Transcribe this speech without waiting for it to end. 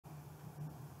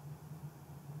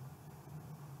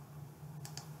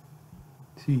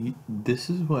See, this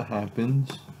is what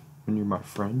happens when you're my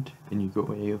friend and you go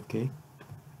AFK.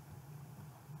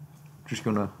 Just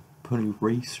gonna put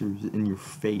erasers in your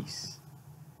face.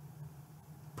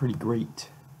 Pretty great.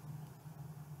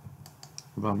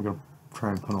 But I'm gonna try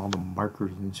and put all the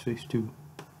markers in his face too.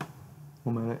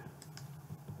 1 minute.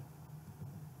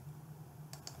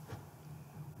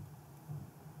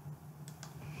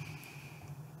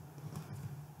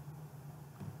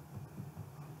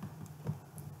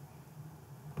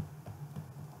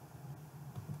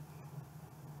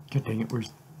 God dang it,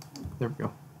 where's... There we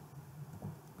go.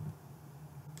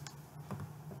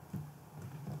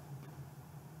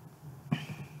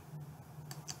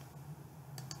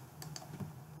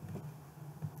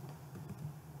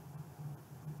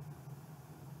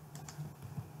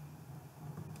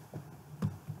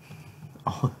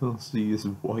 All I'll see is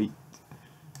white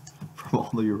from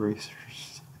all the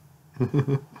erasers.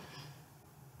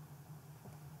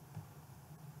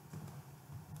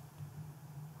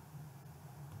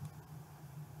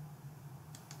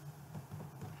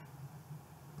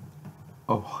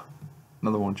 Oh,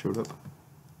 another one showed up.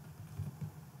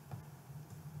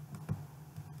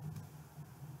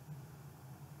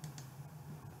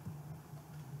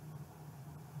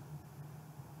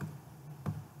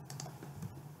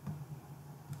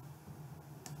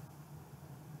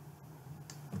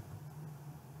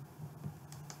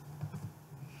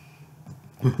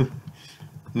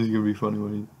 This is gonna be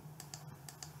funny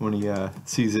when he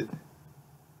sees it.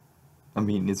 I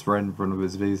mean, it's right in front of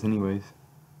his face anyways.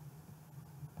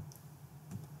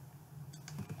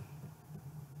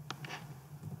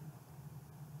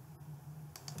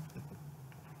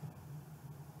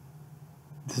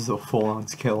 This is a full-on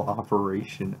scale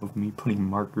operation of me putting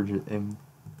markers in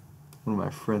one of my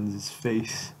friends'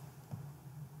 face.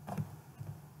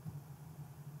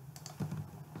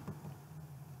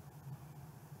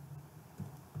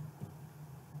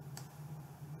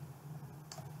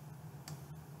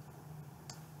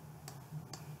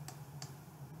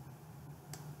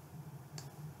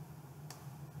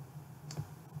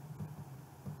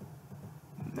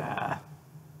 Nah.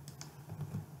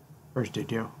 Where's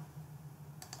Didio?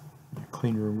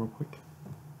 Clean room real quick.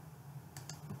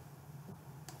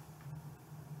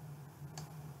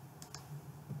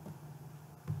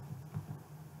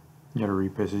 Gotta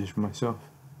reposition myself.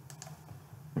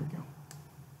 There we go.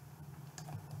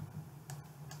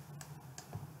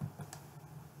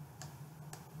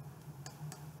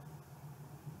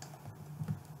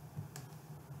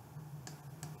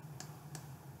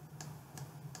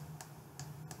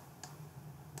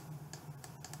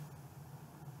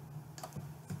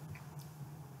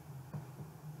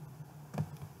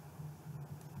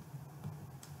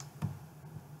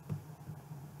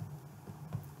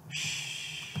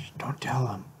 Don't tell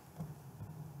him.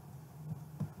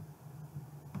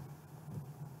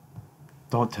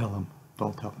 Don't tell him.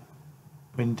 Don't tell him.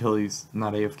 Wait until he's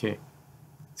not AFK.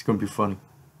 It's gonna be funny.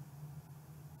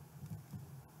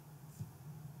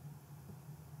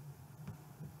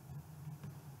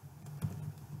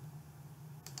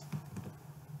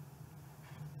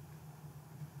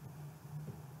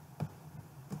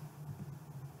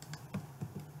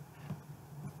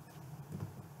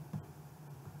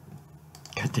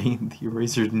 God dang, the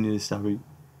erasers need to stop it.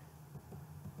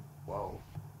 Whoa.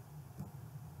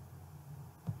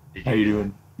 How you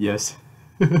doing? Yes.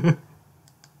 Pretty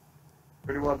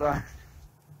well done.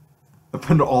 I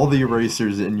put all the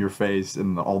erasers in your face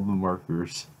and all the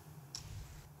markers.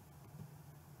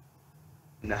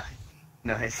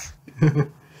 Nice.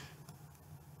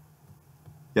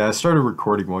 Yeah, I started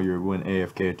recording while you went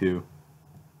AFK too.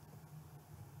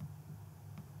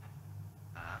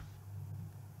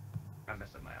 I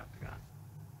messed up my octagon.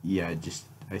 Yeah,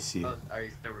 I see it. Oh, are you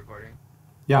still recording?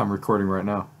 Yeah, I'm recording right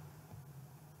now.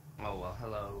 Oh, well,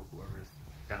 hello, whoever's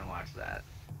gonna watch that.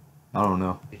 I don't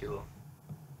know. You do.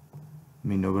 I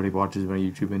mean, nobody watches my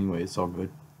YouTube anyway, it's all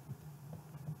good.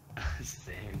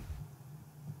 Same.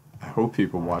 I hope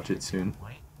people watch it soon.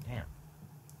 Wait, damn.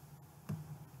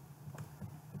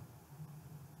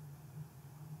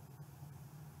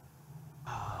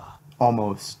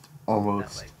 Almost. Ugh.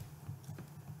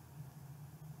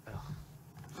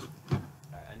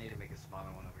 I need to make a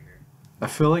smaller one over here. I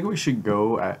feel like we should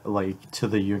go to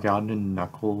the Ugandan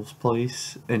Knuckles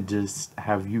place and just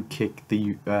have you kick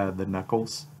the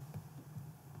Knuckles.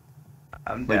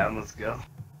 I'm down, let's go.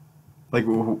 Like,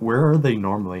 where are they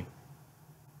normally?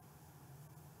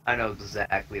 I know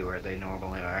exactly where they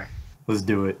normally are. Let's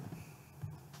do it.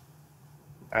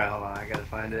 Alright, hold on, I gotta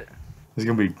find it. It's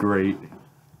gonna be great.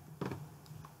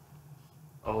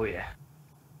 Oh yeah.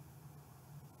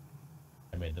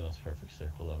 I made the most perfect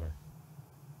circle ever.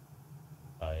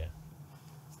 Oh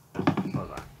yeah.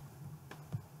 Hold on.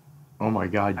 Oh my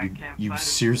god, you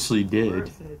seriously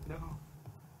did. No.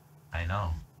 I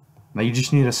know. Now you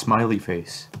just need a smiley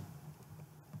face.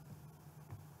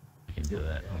 I can do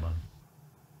that. Hold on.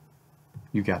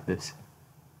 You got this.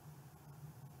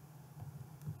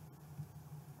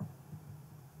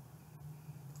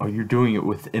 Oh, you're doing it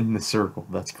within the circle.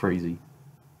 That's crazy.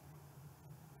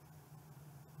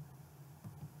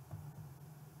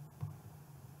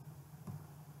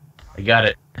 I got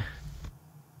it.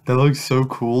 That looks so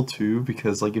cool too,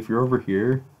 because like if you're over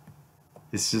here,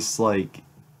 it's just like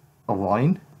a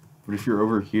line, but if you're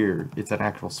over here, it's an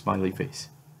actual smiley face.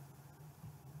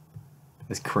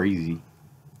 That's crazy.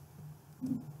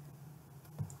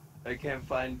 I can't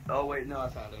find. Oh wait, no, I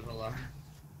found it. Hold on.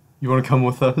 You want to come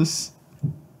with us?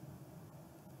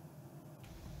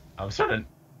 I'm sort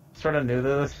of new to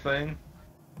this thing,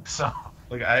 so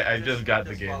like I just got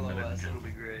the game. Follow And us. then- It'll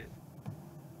be great.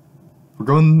 We're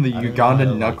going to the I don't know how to, Ugandan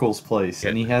like, Knuckles place,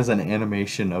 and he has an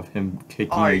animation of him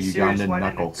kicking a Ugandan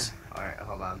Knuckles. Alright,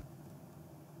 hold on.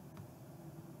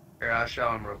 Here, I'll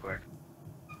show him real quick.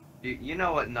 You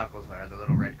know what Knuckles are, the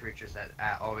little red creatures that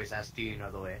always ask, do you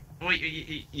know the way? Well,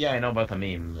 yeah, I know about the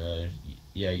meme.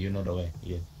 Yeah, you know the way.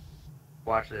 Yeah,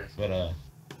 Watch this. but oh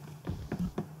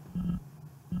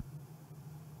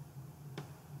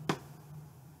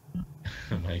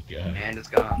my god. And it's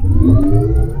gone.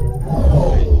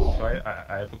 So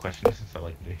I have a question since I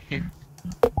like to hear.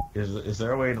 Is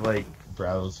there a way to like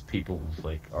browse people's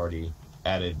like already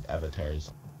added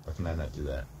avatars, or can I not do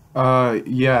that?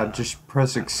 Yeah, just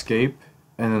press escape,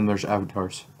 and then there's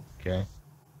avatars. Okay.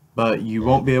 But you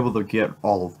won't be able to get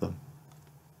all of them.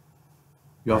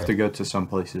 You'll have to Right. go to some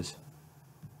places.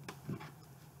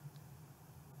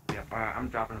 Yep, I'm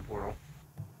dropping a portal.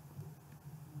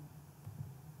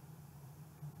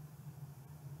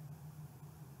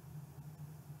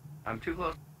 I'm too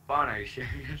close to spawn, are you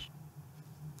serious?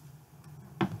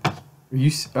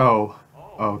 Oh,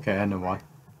 okay, I know why.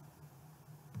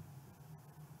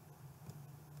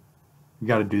 You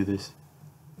gotta do this.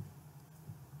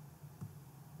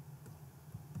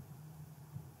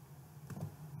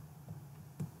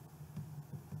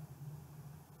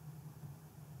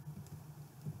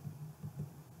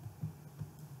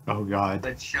 Oh god.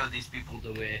 Let's show these people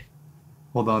the way.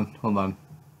 Hold on.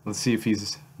 Let's see if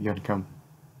he's gonna come.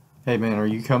 Hey man, are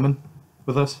you coming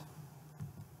with us?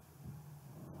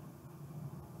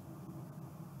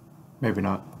 Maybe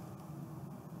not.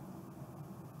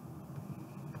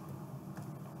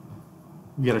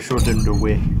 You gotta show them the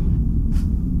way.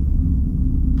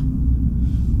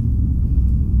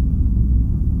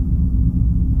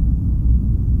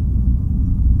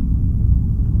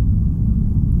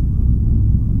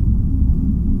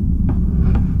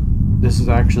 This is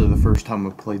actually the first time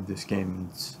I've played this game, and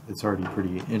it's already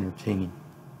pretty entertaining.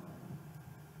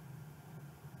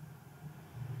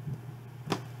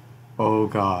 Oh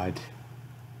god.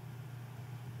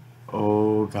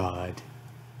 Oh god.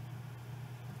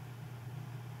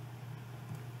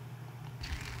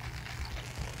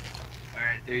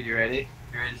 Alright, dude, you ready?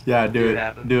 You ready to Yeah, do it.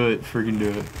 happen? Do it. Freaking do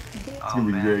it. It's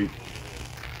gonna be great.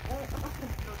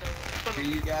 Do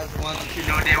you guys want to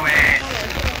know the way?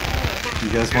 You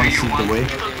guys want to see the way? You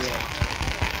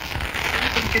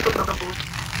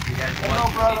guys want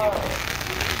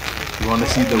You want to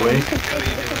see the way? to show you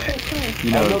the way?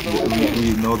 You know,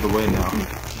 we know the way now.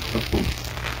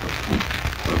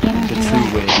 The true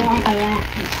way.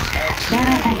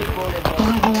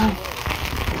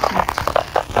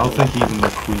 I don't think even the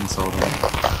queen saw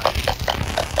that.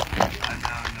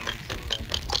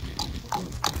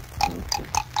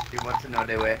 You want to know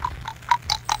the way?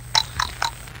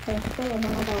 You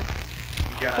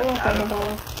got Adam.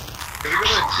 Can we go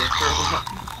to a different one?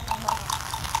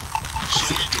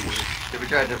 Did we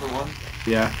try a different one?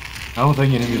 Yeah. I don't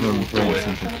think any of them were paying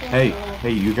attention. Hey,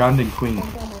 Ugandan queen. I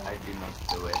do not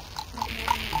do it.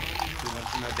 You want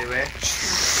to know the way?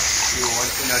 You want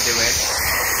to know the way?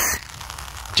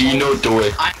 Do you know the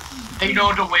way? I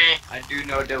know the way. I do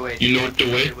know the way. You know the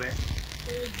way?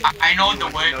 I know the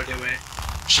You way. know the way.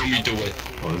 Show me the way.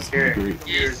 Oh, this is Here, gonna be great.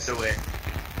 here's the way.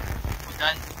 We're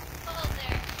done.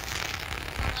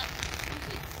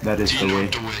 That is Do the you know way.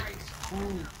 the way?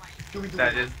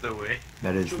 That is the way.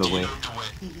 That is the Do you way. know the way?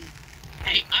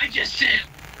 Hey, I just said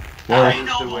I Well,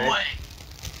 know the the way. way.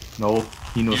 no,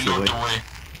 he knows You the know way. the way.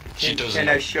 She doesn't.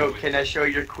 Can I show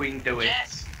your queen the way?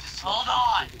 Yes. Just hold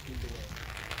on.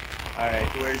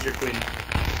 Alright, where's your queen?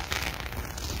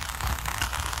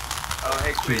 Oh,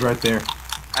 hey She's queen. right there.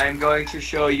 I'm going to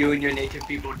show you and your native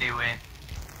people the way.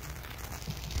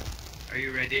 Are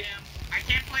you ready? I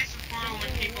can't place a portal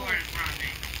when people are in front of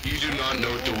me. You do not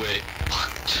know the way.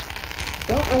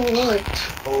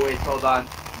 Oh wait, hold on.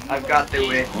 I've got the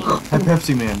way. Hi,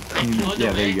 Pepsi Man.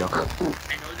 Yeah, there you go. I know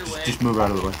the way. Just move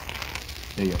out of the way.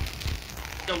 There you go.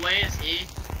 The way is E.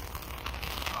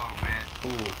 Oh man.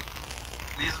 Ooh.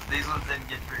 These ones didn't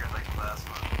get triggered like the last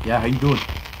one. Yeah, how you doing?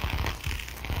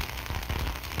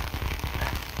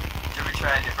 Should we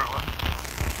try a different one?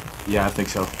 Yeah, I think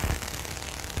so.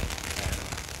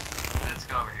 Let's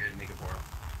go over here and make it more.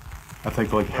 I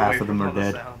think like half Away of them from are all the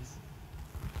dead. sounds.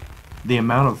 The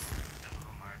amount of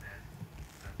Some are dead.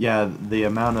 yeah, the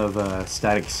amount of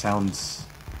static sounds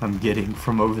I'm getting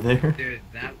from over there. Dude,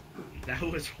 that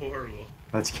was horrible.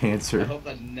 That's I cancer. hope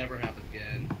that never happens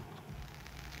again.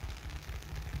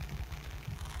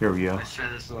 Here we go. Let's try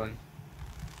this one.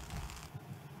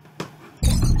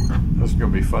 That's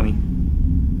gonna be funny.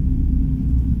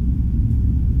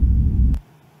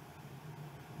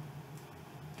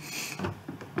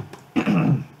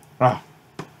 Ah.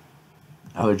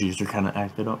 Allergies are kind of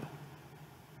acted up.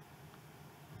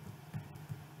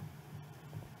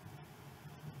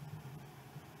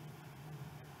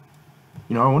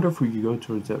 You know, I wonder if we could go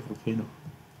towards that volcano.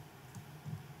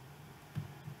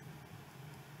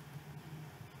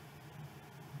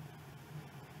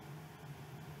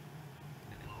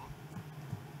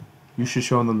 You should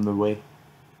show them the way.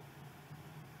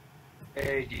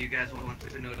 Hey, do you guys want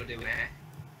to know the way?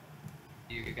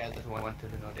 Do you guys want to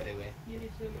know the way?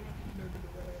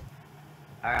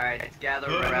 Alright, let's gather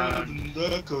around.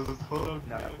 Knuckles.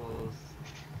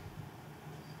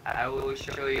 I will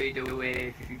show you the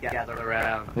way if you gather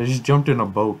around. They just jumped in a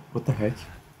boat. What the heck?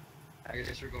 I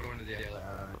guess we're going to the other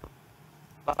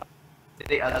island.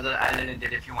 The other island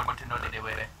if you want to know the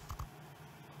way.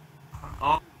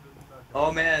 Oh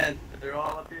man, they're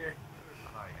all up here.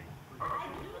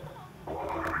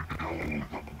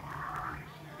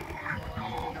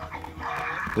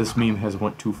 This meme has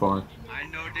went too far. I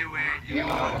know the way. You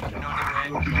want to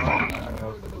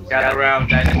know the way? Gather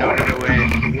around, I know the way.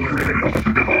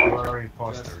 Very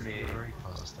imposter. Trust me. Very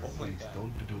imposter. Please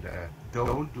don't do that.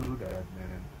 Don't do that,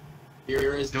 man.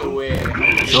 Here is the way.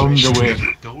 Show them the way.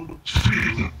 Don't do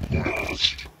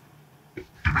that.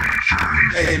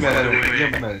 Hey man, yeah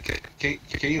man, can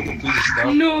you please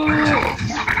stop? No!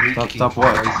 Stop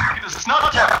what?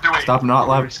 Stop not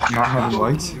having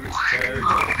lights?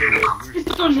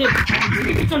 It's on him!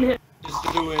 It's on him! Just the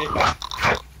way.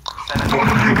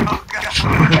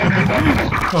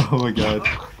 Oh my god.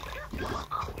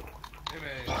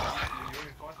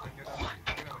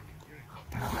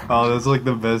 Oh, that's like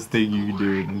the best thing you can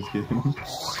do in this game.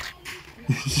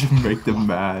 You should make them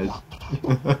mad.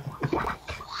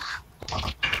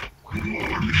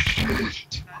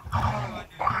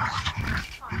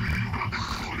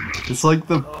 It's like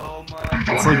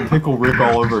it's like Pickle Rick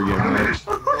all over again, right?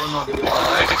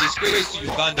 Disgrace to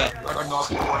Uganda.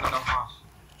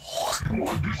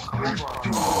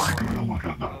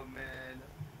 Oh man.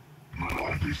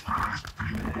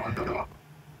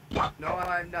 No,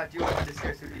 I'm not doing this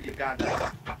here to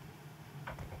Uganda.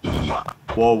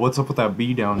 Whoa, what's up with that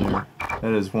bee down there?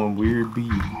 That is one weird bee.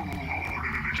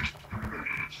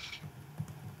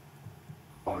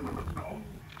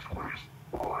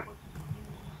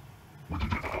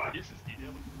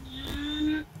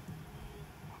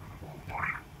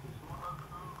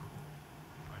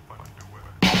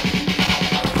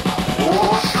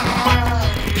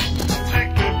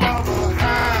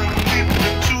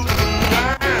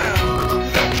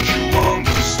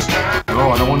 No,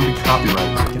 I don't want to be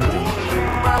copyrighted.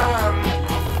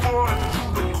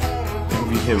 I'll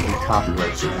be hit with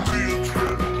copyright.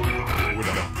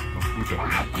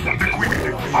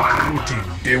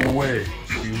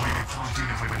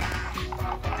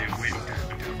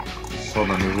 Hold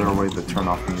on, is there a way to turn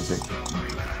off the music?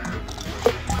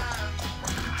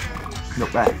 No,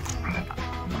 back.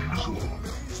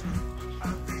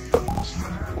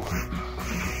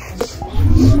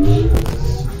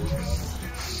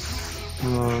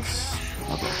 Blah,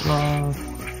 blah, blah.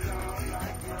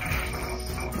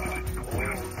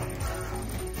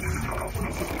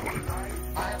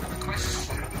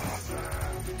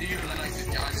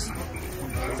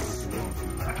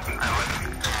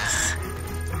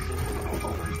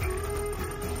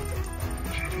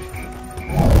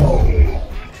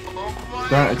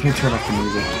 Darn it, I can't turn off the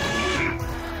music.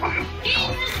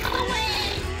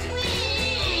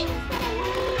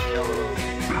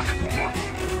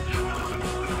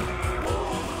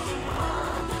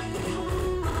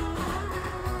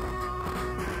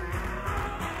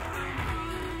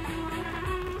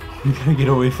 We gotta get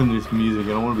away from this music. I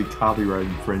don't want to be copyright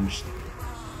infringed.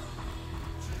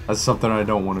 That's something I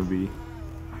don't want to be.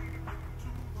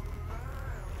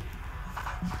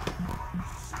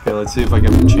 Okay, let's see if I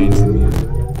can change the music.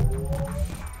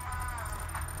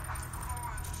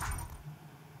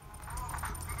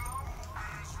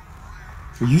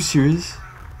 Are you serious?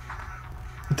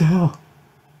 What the hell?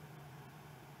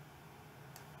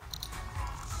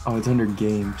 Oh, it's under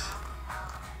games.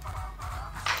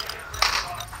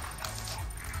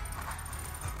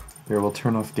 Here, we'll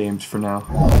turn off games for now.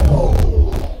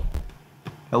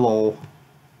 Hello.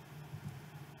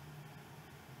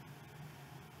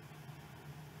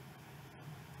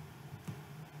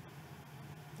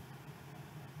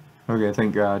 Okay,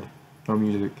 thank God. No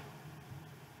music.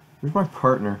 Where's my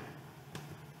partner?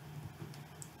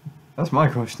 That's my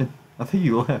question. I think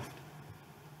you left.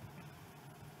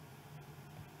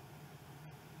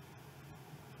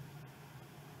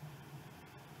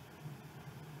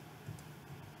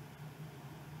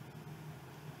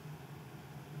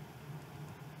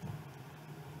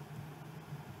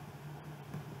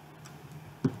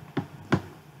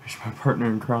 Where's my partner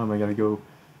in crime? I gotta go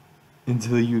into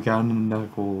the Ugandan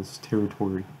knuckles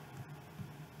territory.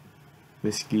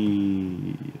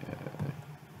 Whiskey.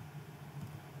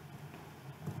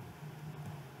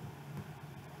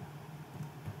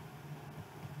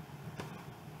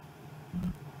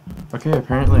 Okay,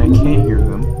 apparently I can't hear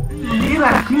them. Oh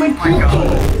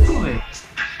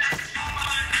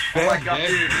my god.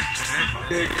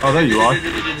 Oh, there you are.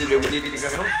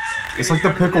 It's like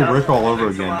the Pickle Rick all over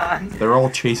again. They're all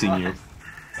chasing you.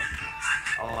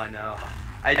 Oh, I know.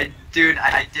 Dude,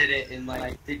 I did it in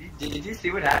like. Did you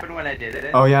see what happened when I did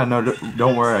it? Oh yeah, no,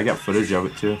 don't worry. I got footage of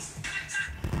it too.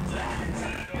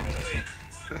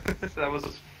 That was.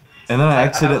 And then I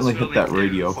accidentally hit that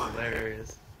radio.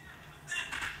 Hilarious.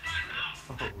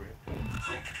 Oh,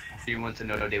 do you want to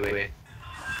know the way?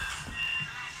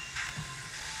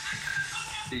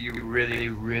 Do you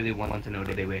really want to know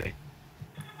the way?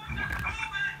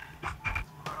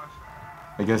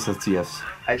 I guess that's yes.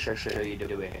 I shall show you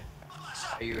the way.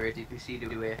 Are you ready to see the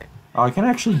way? Oh, I can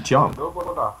actually jump.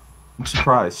 I'm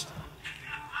surprised.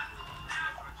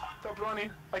 Stop running.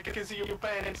 I can see your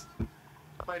pants.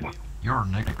 You're a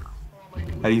nigger.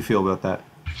 How do you feel about that?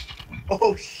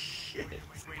 Oh shit!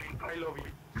 I love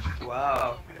you.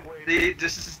 Wow. See,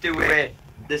 this is the way.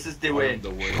 This is the way.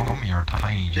 Show me your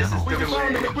tiny This is genitals. the Follow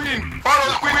the way. queen. Follow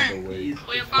the queen. He's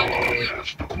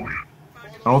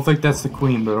I don't think that's the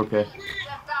queen, but okay.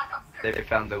 They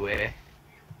found the way.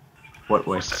 What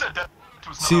way? Said that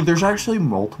was See, not there's the actually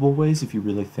multiple ways if you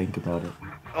really think about it.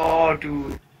 Oh,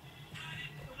 dude.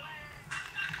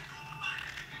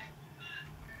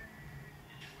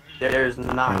 There's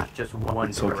not just one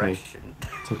It's okay. direction.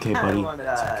 It's okay, buddy. I wanna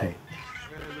It's die. okay.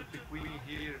 queen. The queen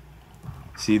here.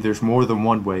 See, there's more than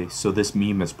one way, so this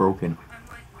meme is broken.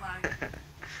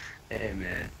 Hey,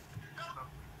 man.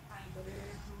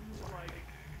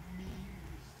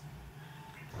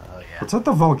 Oh, yeah. What's at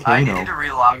the I volcano? need to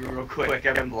relog real quick.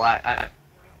 I've been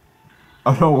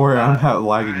Oh, don't worry, I'm not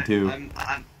lagging too. I'm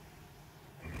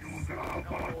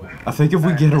I think if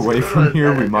we get away from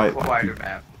here, we might. Quieter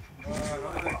map.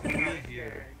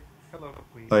 Here. Hello,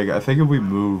 queen. Like, I think if we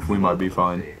move, we might be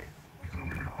fine.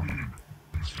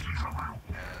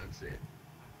 That's it.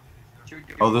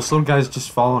 Oh, this little guy's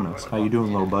just following us. How you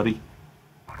doing, little buddy?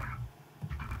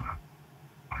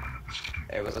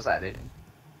 Hey, what's that, dude?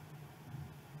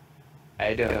 How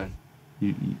you doing?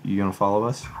 You gonna follow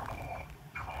us?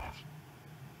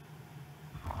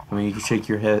 I mean, you can shake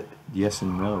your head yes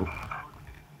and no.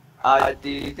 Do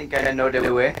you think I know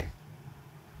the way?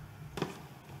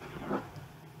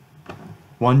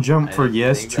 One jump for I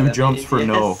yes, think two that jumps means for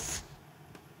no. yes.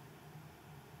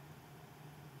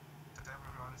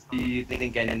 Do you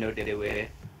think I know the way?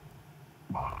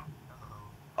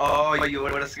 Oh, you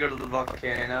want us to go to the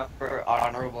volcano for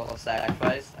honorable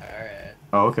sacrifice? Alright.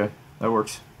 Oh, okay. That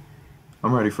works.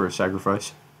 I'm ready for a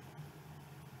sacrifice.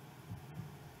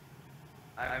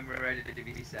 I'm ready to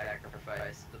be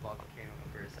sacrificed to the volcano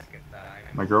for a second time.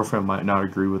 My girlfriend might not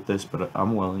agree with this, but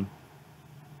I'm willing.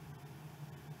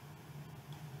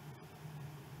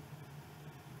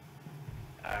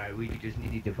 Alright, we just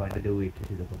need to find a way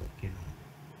to the volcano.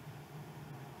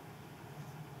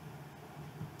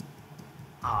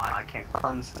 Ah, I can't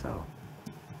climb snow.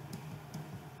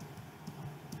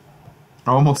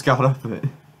 I almost got up it.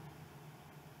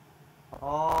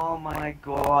 Oh my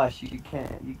gosh, you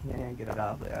can't get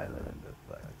off the island of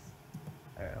flex.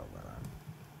 Alright, hold on.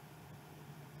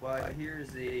 Well, here's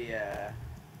the, here's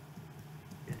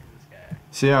this guy.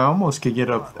 See, I almost could get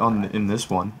up on in this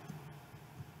one.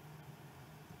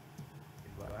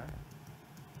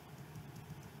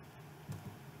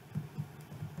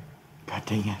 God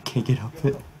dang it, I can't get up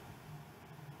it.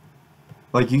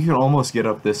 Like, you can almost get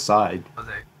up this side.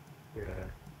 Yeah.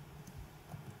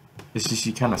 It's just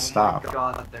you kind of stop.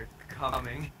 God, they're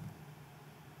coming.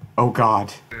 Oh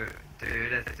god. Dude,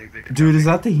 I think they're Dude, is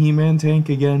that the He-Man tank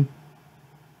again?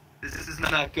 This is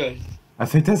not good. I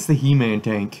think that's the He-Man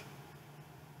tank.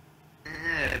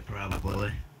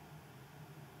 Probably.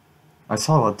 I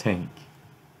saw a tank.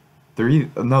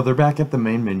 No, they're back at the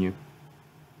main menu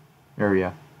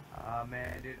area.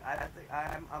 Man, dude, I think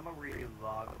I'm a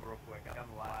relog real quick.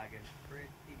 I'm lagging pretty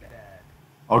bad.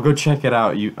 I'll go check it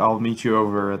out. I'll meet you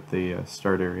over at the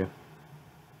start area.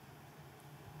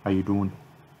 How you doing?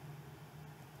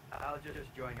 I'll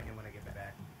just join you when I get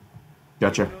back.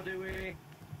 Gotcha. What do we?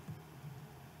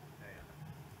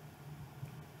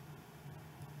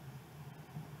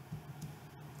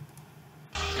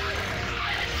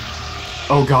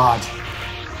 Oh god.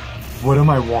 What am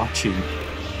I watching?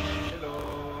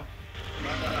 Hello.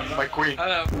 My queen.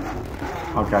 Hello.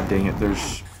 Oh god dang it,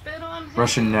 there's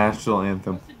Russian national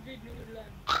anthem.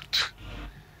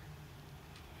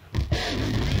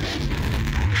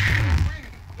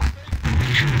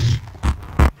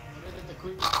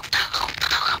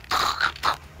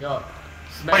 Yo,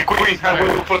 My queen, I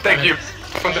will protect you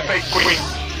from the fake queen.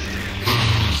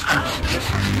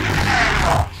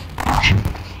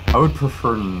 I would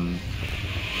prefer...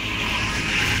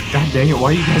 God dang it, why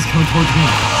are you guys coming towards me?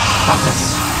 Stop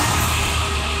this!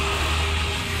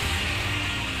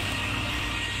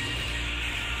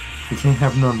 We can't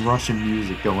have non-Russian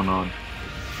music going on.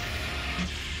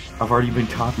 I've already been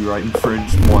copyright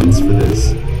infringed once for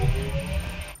this.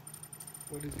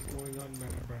 What is going on, my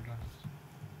brother?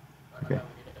 Okay.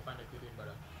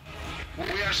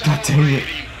 We are God dang it.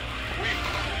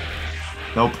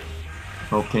 Nope.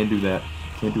 Nope, can't do that.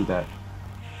 Can't do that.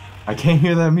 I can't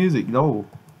hear that music, no.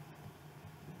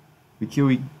 We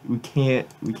can't,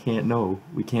 no.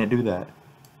 We can't do that.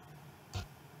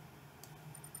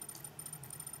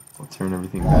 I'll turn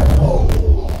everything back.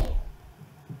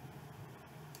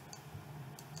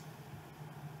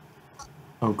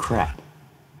 Oh crap.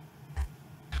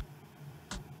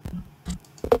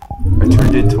 I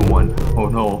turned into one. Oh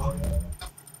no.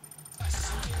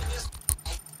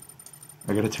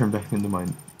 I gotta turn back into my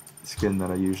skin that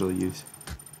I usually use.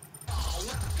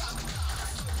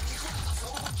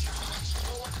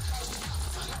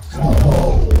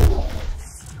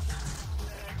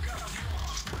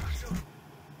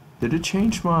 Did it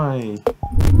change my...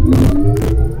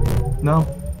 No.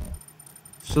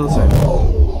 Still the same.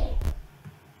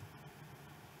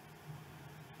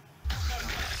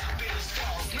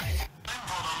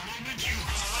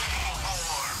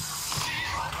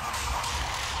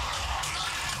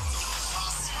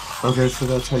 Okay, so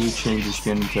that's how you change your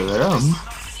skin to them.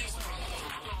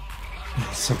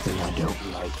 Something I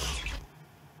don't like.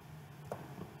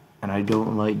 And I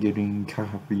don't like getting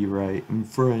copyright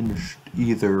infringed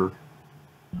either.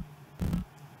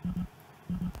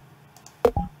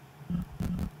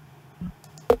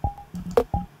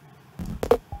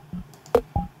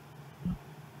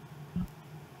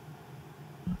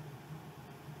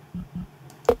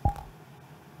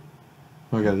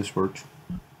 Okay, this works.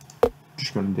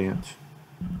 Just gonna dance.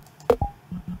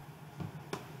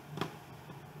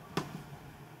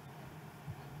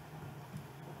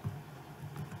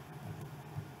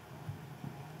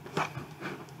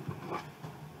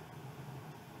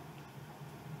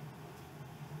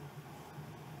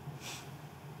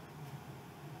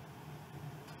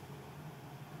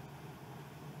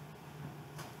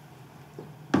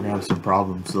 I have some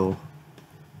problems though.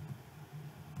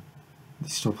 They're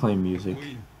still playing music.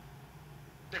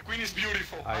 The queen is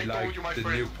beautiful. I told like you, my the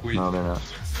friend. new queen. No, they're not.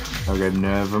 Okay,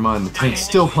 never mind. The tank's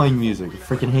still playing music. I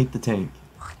freaking hate the tank.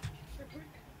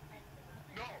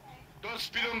 No, don't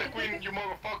spit on the queen, you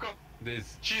motherfucker.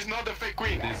 This. She's not the fake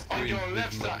queen. This On queen your is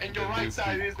left not side and the your new right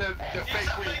side queen. is the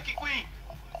fake queen.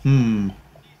 Hmm.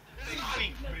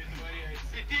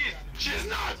 It is. She's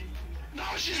not. No,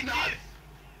 she's not.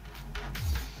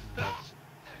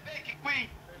 Fake queen.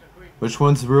 Which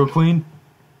one's the real queen?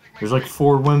 There's like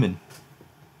 4 women.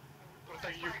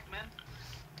 Protect you.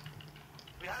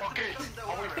 Okay, I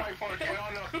will fight for the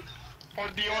honor. For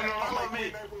the honor of my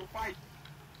queen, I will fight.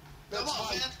 Come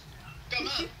on, man. Come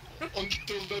on.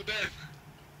 Until the death.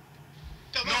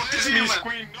 Come on, Notice me,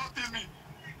 queen. Notice me.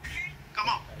 Come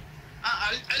on.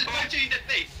 I'll punch you in the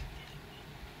face.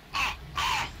 Ah,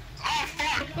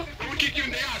 fuck. I will kick you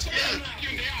in the ass. I will kick you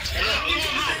in the ass.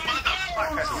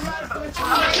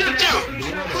 I'll shoot you.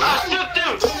 I'll shoot you.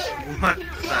 What the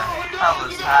hell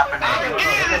is happening?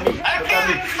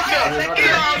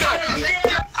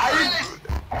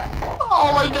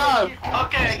 Oh my god.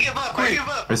 Okay, I give up. I give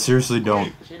up. I seriously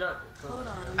don't.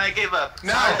 I gave up.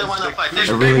 I don't wanna fight.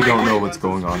 I really don't know what's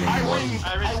going on anymore.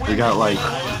 We got like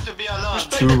I want to be alone.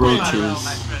 2 roaches,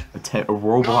 a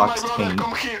Roblox tank,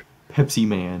 Come here. Pepsi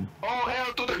Man. Oh,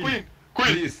 hell to the queen.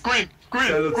 Queen, Please. queen, queen,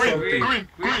 Tell us queen, something. queen,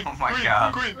 queen, Oh my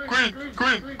God. queen, queen,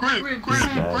 queen, queen, queen, This is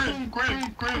bad. queen,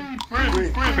 queen, queen,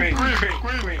 queen,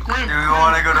 queen, queen. Do we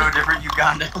want to go to a different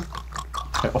Uganda?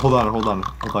 Hey, hold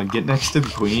on. Get next to the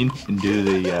queen and do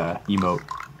the emote.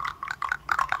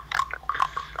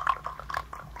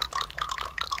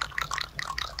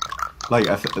 Like,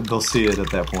 they'll see it at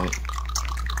that point.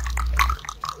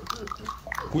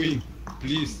 Queen,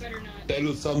 please tell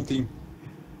us something.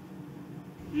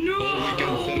 No! So we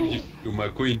can serve you, my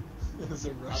queen.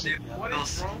 What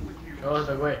is wrong with you? Oh,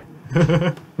 the way.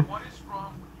 What is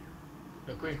wrong with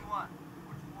you? The queen.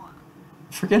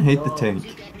 I freaking hate the tank.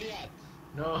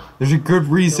 No. There's a good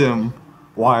reason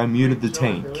why I muted the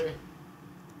tank.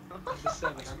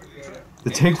 The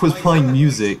tank was playing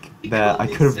music that I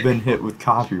could have been hit with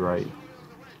copyright.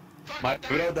 My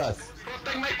brothers.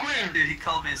 Protect my queen. Dude, he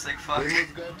called me a sick fuck. We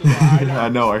must go to the island. I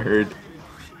know, I heard.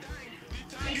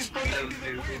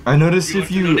 I noticed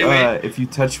if you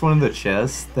touch one of the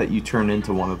chests that you turn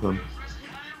into one of them.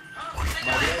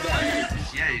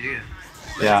 Yeah, you do.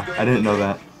 Yeah, I didn't know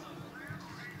that.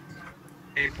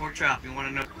 Hey, pork chop, you want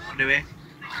to know do it?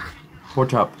 Pork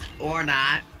chop. Or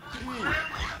not?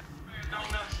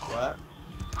 What?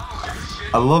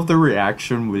 I love the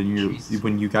reaction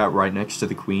when you got right next to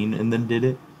the queen and then did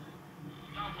it.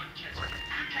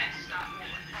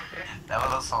 That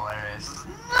was hilarious.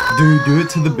 Dude, do it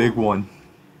to the big one.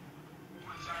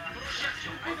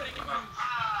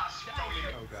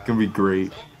 It's gonna be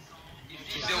great.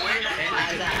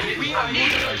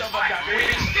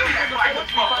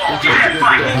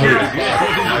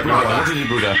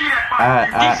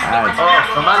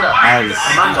 Commander.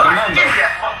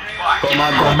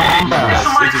 Commander,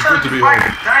 it is good to be home.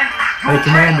 Hey,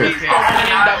 Commander.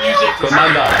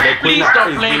 Commander, the queen Please stop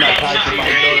is playing being that attacked by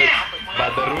music. by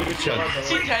the Russian.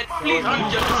 Shithead, please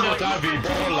mute yourself.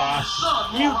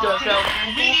 Mute yourself.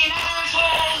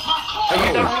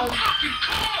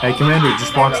 Hey, Commander,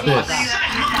 just watch this.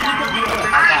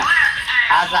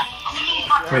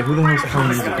 Wait, who the hell's playing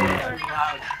music in there?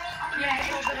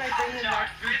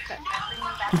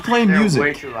 Who's playing They're way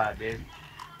music? too loud, dude.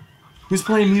 Who's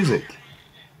playing music?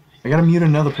 I gotta mute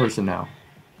another person now.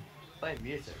 Play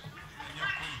music.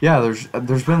 Yeah,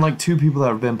 there's been like 2 people that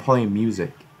have been playing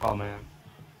music. Oh man.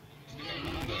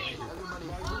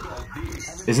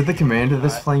 Is it the commander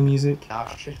that's playing music?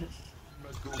 Noxious.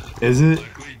 Is it?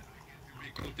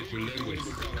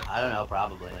 I don't know,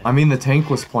 probably. I mean, the tank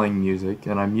was playing music,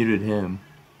 and I muted him.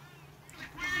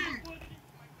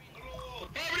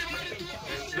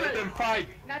 Let them fight.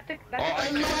 Oh,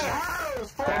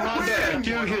 Commander,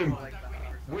 kill him.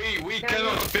 We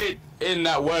cannot fit in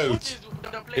that world.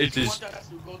 It is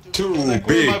too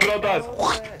big. My brothers.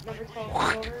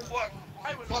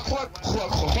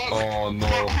 Oh no.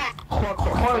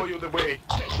 Show you the way.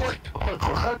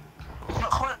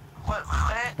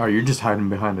 Oh, you're just hiding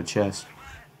behind a chest.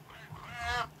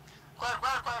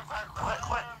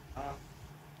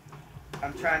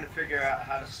 I'm trying to figure out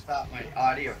how to stop my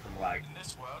audio from lagging.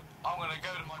 I'm gonna go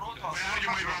to my brother. Where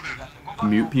are you, my brother?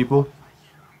 Mute people?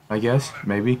 I guess?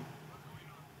 Maybe?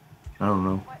 I don't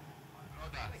know.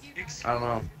 I don't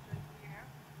know.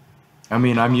 I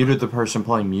mean, I muted the person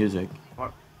playing music.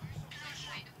 What?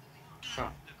 Huh.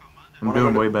 I'm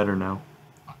doing way better now.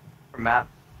 Map.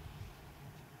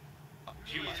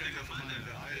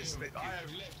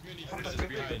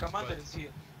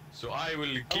 So I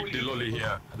will keep the lolly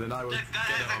here. Then I will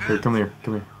Here, come here,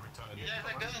 come here.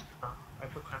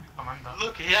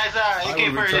 Look, he has I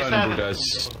a will return, AK-47.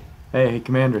 brothers. Hey,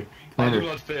 Commander. I do Commander.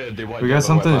 not fear the white We got yellow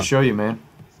something to weapon. show you, man.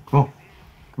 Come on.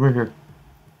 Come over here.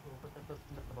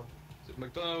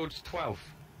 McDonald's 12.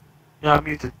 Yeah, I'm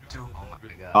muted too. Oh my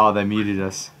god. Oh, they muted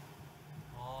us.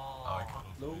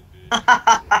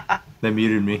 They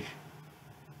muted me.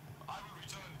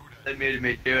 They muted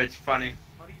me too, it's funny.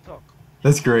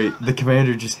 That's great. The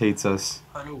commander just hates us.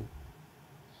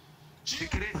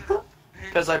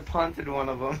 Because I punted one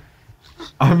of them.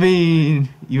 I mean,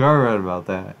 you are right about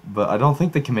that, but I don't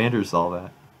think the commander saw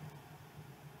that.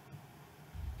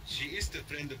 She is the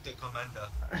friend of the commander.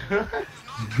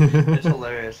 It's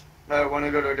hilarious. I want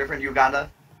to go to a different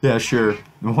Uganda? Yeah, sure.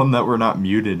 The one that we're not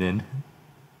muted in.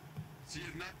 She is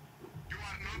not. You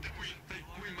are not the queen. Fake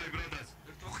queen, my brothers.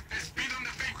 Speed on the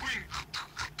fake queen.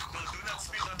 No, do not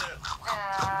speed on her.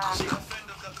 She is a friend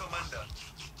of the commander.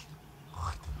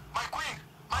 My queen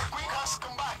has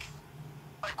come back.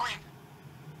 My queen.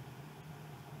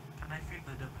 Can I feel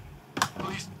the double?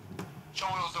 Please show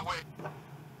us the way.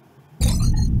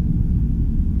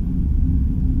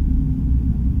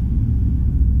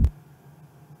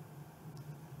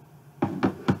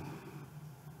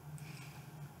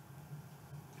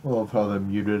 love how they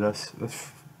muted us.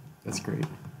 That's great.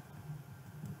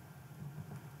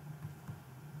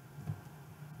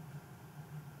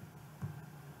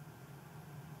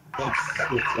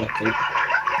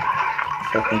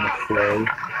 Fucking flow.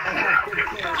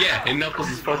 Yeah, and Knuckles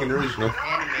is fucking original.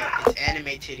 It's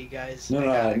anime titty, guys.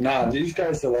 Nah, these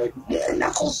guys are like, yeah,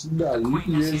 Knuckles. No,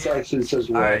 yours actually says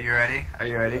well. Alright, you ready? Are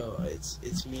you ready? No,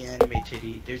 it's me, anime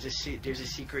titty. There's a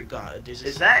secret god.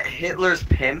 Is that Hitler's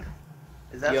pimp?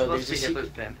 Is that Yo, supposed to be there's a Hitler's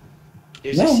pimp?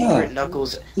 There's a secret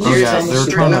Knuckles. Oh yeah, There's a they're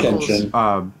secret trying Knuckles.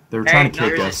 to they're trying to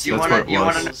kick us. You That's wanna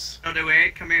what it was. know the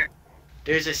way? Come here.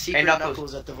 There's a secret Knuckles.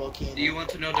 Knuckles at the volcano. Do you want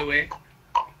to know the way?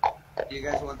 Do you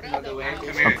guys want to know the way? Come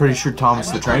I'm here. pretty sure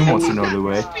Thomas the Train wants to know the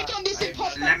way.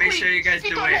 Let me show you guys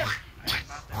the way.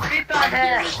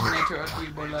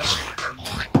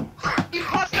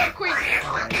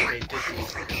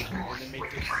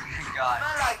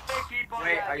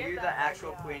 Wait, are you the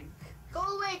actual queen? Go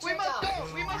away, We must go.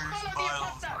 We must follow the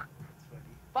imposter.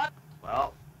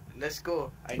 Well, let's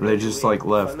go. They just like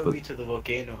left, Follow but me to the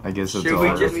volcano. I guess it's Should we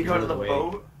all. just go to the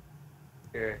boat?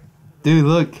 Here. Dude,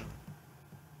 look.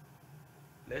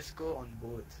 Let's go on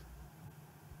boat.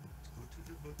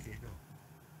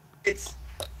 It's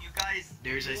you guys.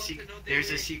 There's a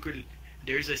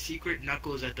secret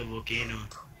Knuckles at the volcano.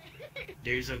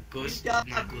 There's a ghost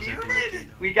Knuckles at the volcano.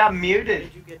 We got muted.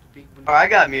 Did you get the big Or I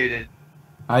got muted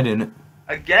I didn't.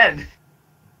 again.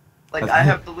 Like I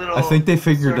have the little. I think they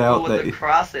figured circle out with that. the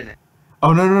cross in it.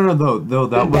 Oh no,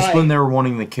 that was when they were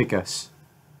wanting to kick us.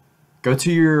 Go to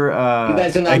your You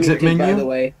guys are not exit muted, menu. by the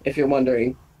way, if you're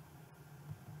wondering.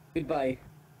 Goodbye.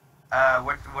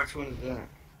 Which one is that?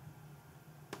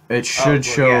 It should well,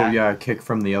 show, yeah. yeah, kick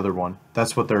from the other one.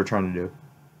 That's what they were trying to do.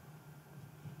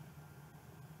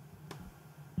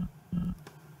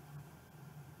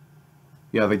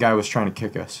 Yeah, the guy was trying to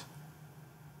kick us.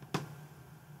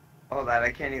 Hold on,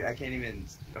 I can't even.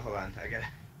 Hold on, I got.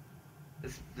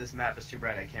 This map is too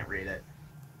bright. I can't read it.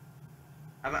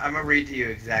 I'm gonna read to you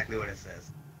exactly what it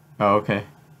says. Oh, okay.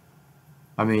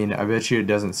 I mean, I bet you it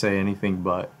doesn't say anything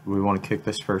but we want to kick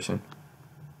this person.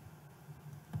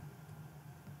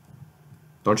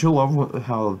 Don't you love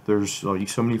how there's like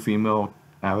so many female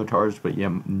avatars, but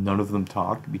yet none of them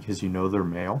talk because you know they're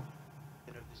male?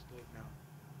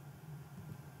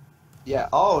 Yeah.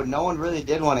 Oh, no one really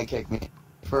did want to kick me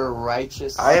for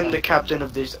righteous. I am the captain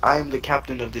of this. I am the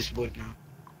captain of this boat now.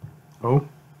 Oh.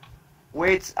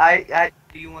 Wait, I.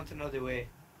 Do you want to know the way?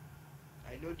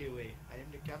 I know the way. I am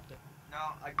the captain. No,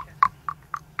 I can't.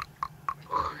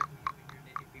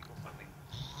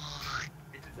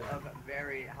 It is of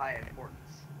very high importance.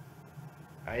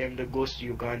 I am the ghost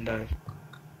Uganda.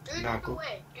 Do you know the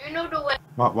way? Do you know the way?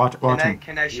 Watch him.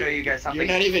 Can I show you guys something? You're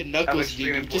not even Knuckles,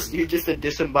 extreme dude. You're just a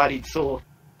disembodied soul.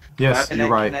 Yes, you're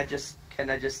right. Can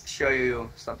I just show you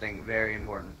something very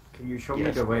important? Can you show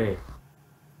me the way?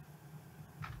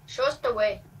 Show us the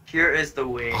way. Here is the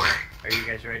way. Are you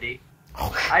guys ready?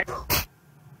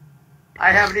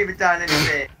 I haven't even done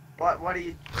anything. What do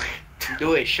you?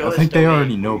 Do it. Show us. I think the they way.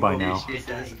 already know by now. You're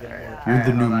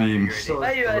the new meme.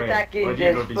 Why are you attacking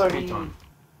this person?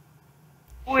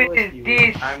 Who is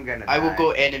this? I'm gonna die. I will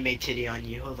go anime titty on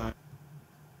you. Hold on.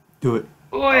 Do it.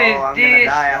 Who is I'm gonna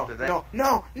die after this.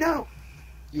 No.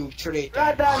 You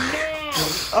traitor.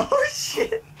 Oh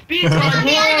shit. Beat on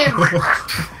him!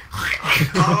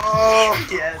 Oh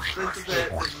yes, this is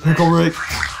it. Pickle Rick.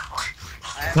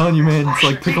 I'm telling you, man, it's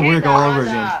like Pickle Rick all over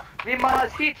again. We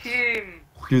must hit him.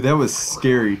 Dude, that was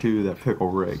scary too. That Pickle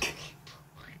Rick.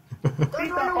 Don't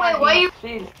run away, why you?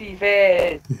 Filthy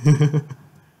face.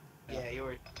 Yeah, you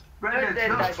were.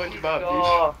 SpongeBob,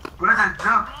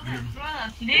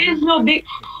 There is no big.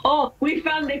 Oh, we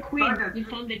found the queen. We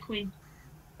found the queen.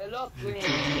 Hello, queen. It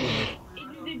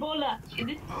is Ebola. It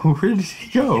is. Where did he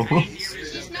go?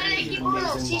 She's not like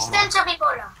Ebola, she stands up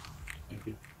Ebola.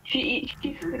 She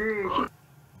He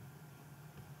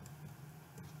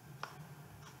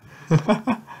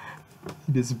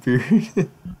disappeared.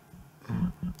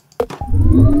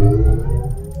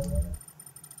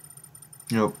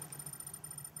 Nope.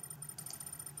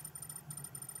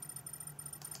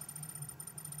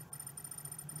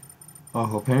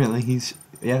 Oh, apparently he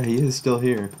is still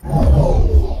here.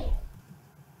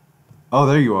 Oh,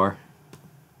 there you are.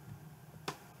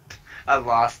 I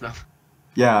lost them.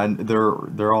 Yeah, and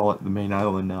they're all at the main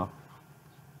island now.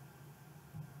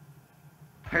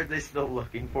 Are they still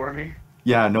looking for me?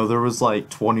 Yeah, no, there was like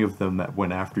 20 of them that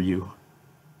went after you.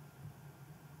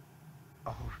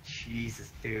 Oh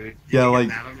Jesus, dude. Yeah, like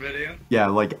That on video? yeah,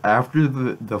 like after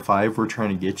the 5 were trying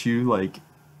to get you, like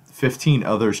 15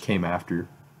 others came after.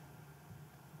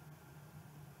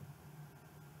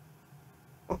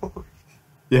 Oh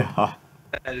Yeah.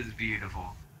 That is beautiful.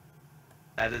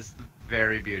 That is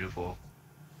very beautiful.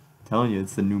 Telling you,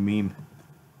 it's the new meme.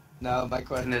 Now, my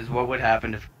question is, what would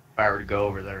happen if I were to go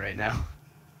over there right now?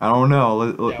 I don't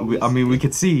know. Yeah, I mean, we see.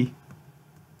 could see.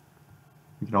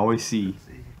 We can always see.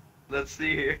 Let's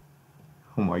see here.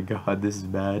 Oh my god, this is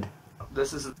bad.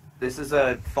 This is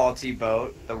a faulty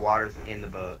boat. The water's in the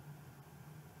boat.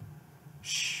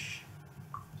 Shh.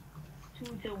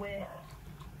 To the west.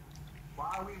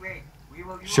 While we wait, we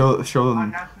will use Show our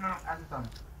them. national anthem.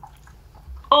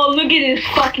 Oh, look at this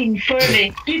fucking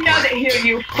furry. Get out of here,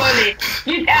 you furry.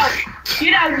 Get out.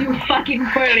 Get out, you fucking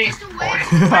furry. Get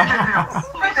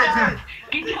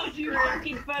out, you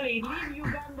fucking furry. Leave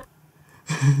Uganda.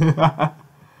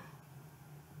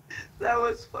 That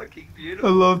was fucking I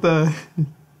beautiful. love that.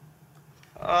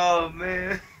 Oh,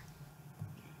 man.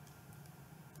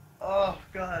 Oh,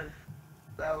 God.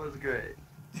 That was great.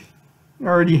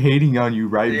 Already hating on you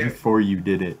right Yeah. before you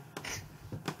did it.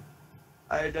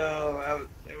 I know.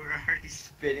 They were already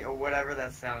spinning, or whatever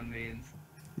that sound means.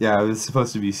 Yeah, it was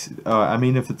supposed to be. I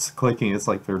mean, if it's clicking, it's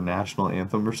like their national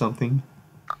anthem or something.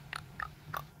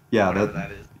 Yeah, Whatever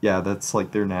that is. Yeah, that's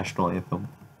like their national anthem.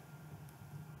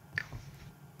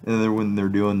 And then when they're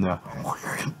doing the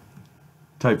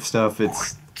type stuff,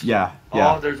 it's yeah.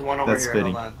 Oh, there's one over that's here.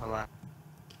 spitting. Hold on.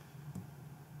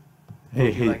 Hey,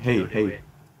 Would you like to go do it?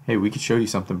 hey, we could show you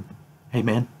something. Hey,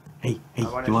 man. Hey, I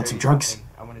wanna you want show some you drugs? something.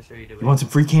 I want to show you the You want some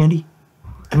free candy?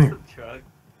 Come here. Drug?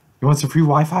 You want some free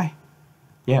Wi-Fi?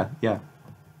 Yeah. Yeah,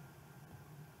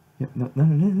 no,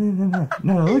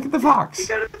 look at the fox. You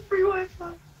got a free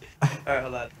Wi-Fi. Alright,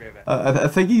 hold on. Bring it back. I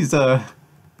think he's, okay.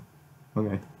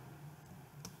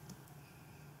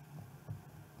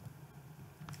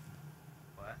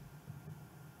 What?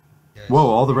 Yes. Whoa,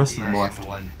 all the rest of them Yes, left.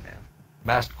 one.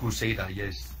 Masked Crusader,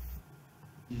 yes.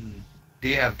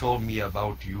 They have told me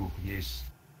about you, yes.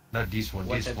 Not this one,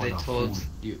 What this have one. they a told fool.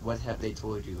 you? What have they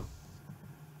told you?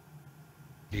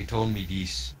 They told me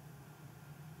this.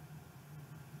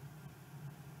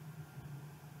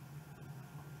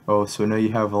 Oh, so now you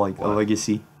have, like, a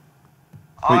legacy.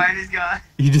 Oh, Wait. I just got.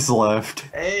 You just left.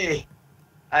 Hey,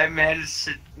 I managed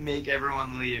to make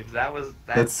everyone leave.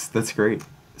 That's great.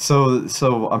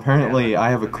 So apparently Yeah, I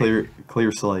have a amazing.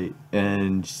 clear slate,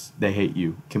 and they hate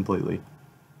you completely.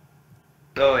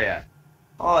 Oh yeah.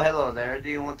 Oh, hello there. Do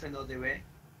you want to know the way?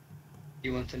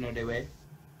 You want to know the way?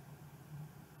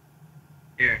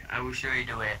 Here, I will show you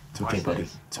the way. It's okay, Watch buddy.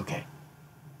 this. It's okay.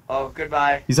 Oh,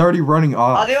 goodbye. He's already running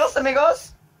off. Adios,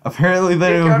 amigos. Apparently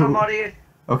they Me know quiero who... morir.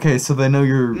 Okay, so they know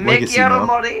your Me legacy quiero now.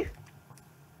 morir.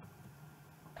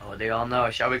 Oh, they all know.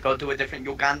 Shall we go to a different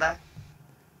Uganda?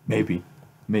 Maybe.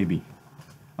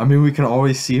 I mean, we can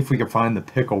always see if we can find the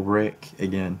Pickle Rick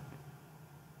again.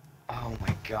 Oh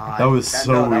my god. That was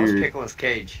so That was weird. Pickle's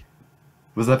Cage.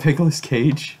 Was that Pickle's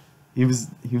Cage? He was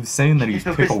saying that he's It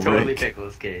was Pickle totally Rick.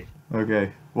 Pickle's Cage.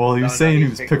 Okay. Well, he was No, saying he he's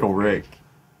was Pickle Pickle Rick. Alright,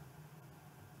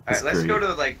 That's let's great. go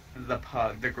to like the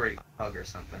pug, the Great Pug or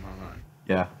something. Hold on.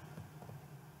 Yeah.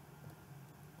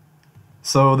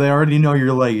 So they already know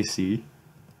your legacy.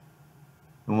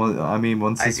 And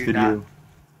once I this do video, not.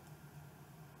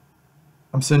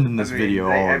 I'm sending this I mean, video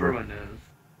all over. everyone knows.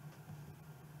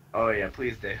 Oh yeah,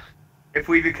 please do. If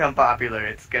we become popular,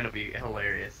 it's gonna be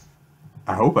hilarious.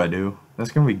 I hope I do. That's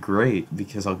gonna be great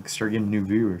because I'll start getting new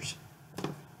viewers.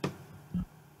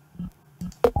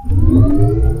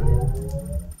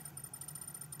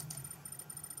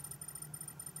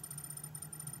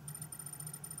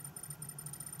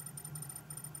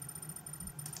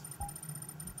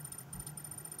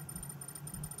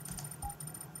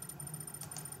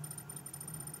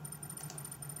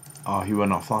 Oh, he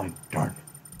went offline. Darn.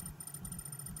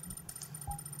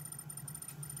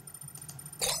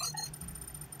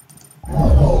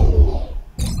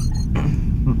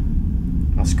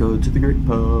 Let's go to the Great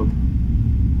Pub.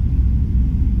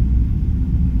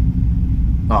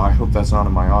 Oh, I hope that's not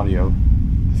in my audio.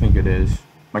 I think it is.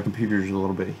 My computer's a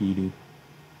little bit heaty.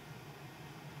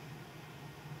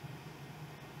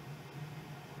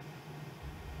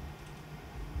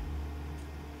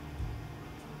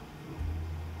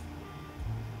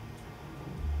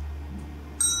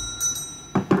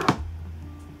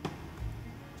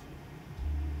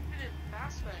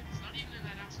 It's not even in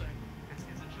that aspect. It's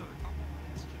a joke.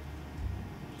 It's a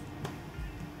joke.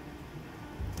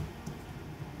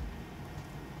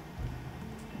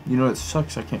 You know, it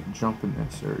sucks I can't jump in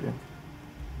this area.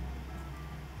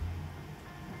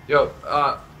 Yo,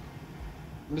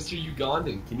 Mr.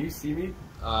 Ugandan, can you see me?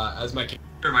 As my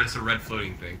character, minus a red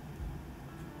floating thing.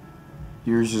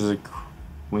 Yours is a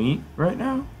queen right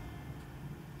now?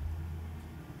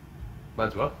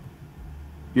 Mine's what?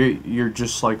 You're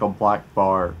just like a black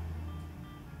bar.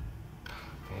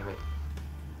 Damn it.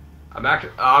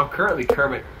 I'm currently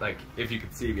Kermit, like, if you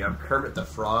could see me, I'm Kermit the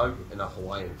Frog in a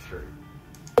Hawaiian shirt.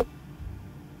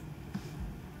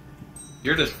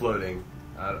 You're just floating.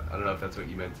 I don't know if that's what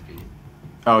you meant to be.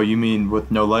 Oh, you mean with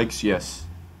no legs? Yes.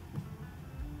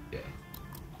 Yeah.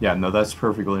 Yeah, no, that's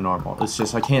perfectly normal. It's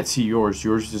just I can't see yours.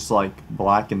 Yours is just like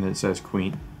black and then it says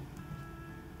Queen.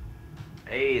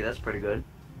 Hey, that's pretty good.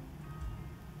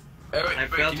 Hey, wait, I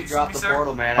failed can to you drop see the me, sir?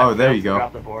 portal, man. Oh, there you go.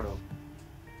 Drop the portal.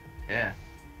 Yeah.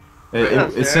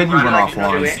 It said you went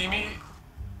offline. Can you see me?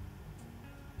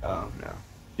 Oh, no.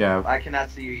 Yeah. I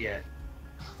cannot see you yet.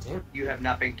 You have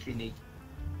not been connected.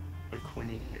 Or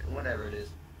connected, whatever it is.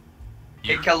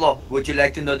 Hey, Kello, would you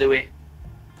like to know the way?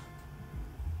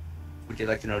 Would you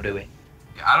like to know the way?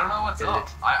 Yeah, I don't know what's up.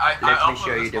 I Let me uploaded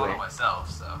show you this the photo way. myself,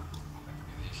 so that could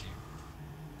be the issue.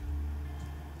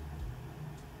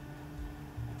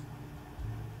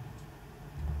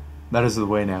 That is the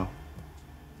way now.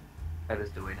 That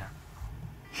is the way now.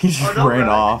 He just ran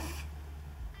off.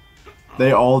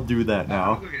 They all do that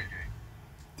now.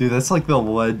 Dude, that's like the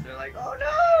They're like, oh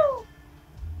no!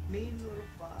 Mean little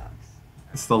fox.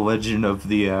 It's the legend of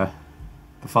the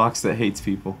fox that hates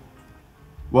people.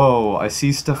 Whoa, I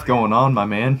see stuff going on, my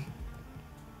man.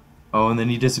 Oh, and then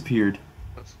he disappeared.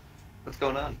 What's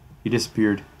going on? He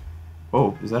disappeared.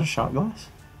 Oh, is that a shot glass?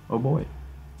 Oh boy.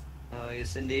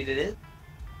 Yes indeed it is.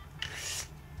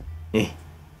 Eh.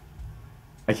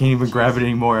 I can't even grab it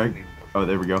anymore. Oh,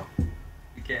 there we go.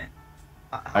 You can't.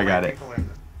 I got it. How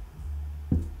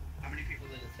many people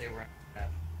did it say were at?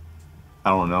 I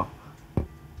don't know.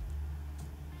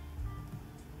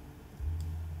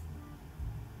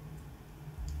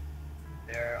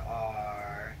 There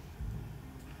are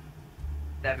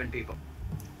 7 people.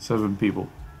 7 people.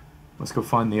 Let's go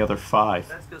find the other 5.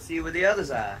 Let's go see where the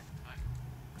others are.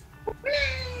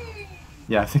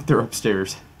 Yeah, I think they're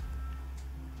upstairs.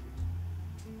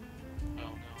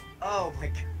 Oh my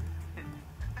god.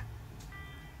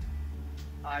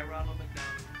 Hi, Ronald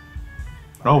McDonald.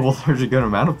 Oh, well, there's a good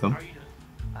amount of them.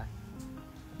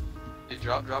 Hey,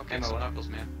 drop kicks and knuckles,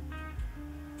 man.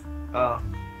 Oh,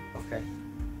 okay.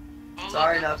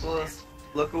 Sorry, Knuckles.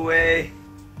 Look away.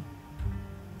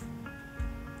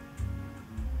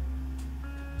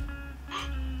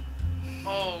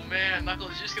 Oh man,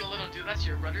 Knuckles, you're just gonna let him do that to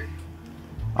your brother?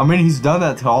 I mean, he's done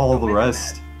that to all the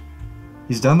rest.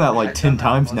 He's done that like 10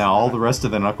 times now. All the rest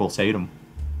of the Knuckles hate him.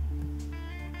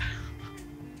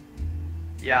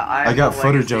 Yeah, I got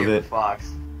footage of it.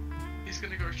 Fox. He's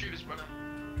gonna go shoot his brother.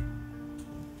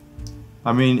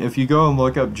 I mean, if you go and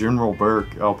look up General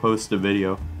Burk, I'll post a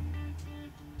video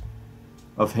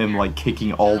of him like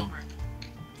kicking all.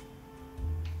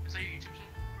 Is that your YouTube channel?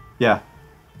 Yeah.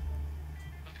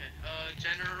 Okay,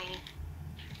 General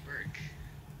Burk.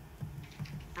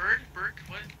 Burk?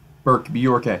 What? Burk,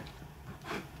 B-U-R-K.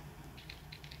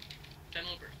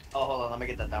 General Burk. Oh, hold on, let me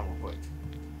get that down real quick.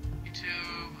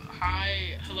 YouTube.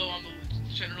 Hi, hello, I'm the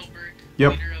General Burk.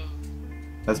 Yep. Leader of...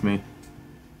 That's me.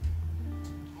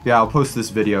 Yeah, I'll post this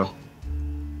video.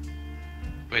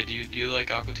 Wait, do you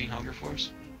like Aqua Teen Hunger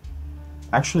Force?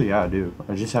 Actually, yeah, I do.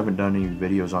 I just haven't done any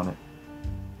videos on it.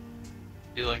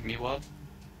 Do you like Meatwad?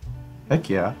 Heck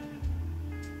yeah.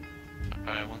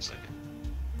 Alright, 1 second.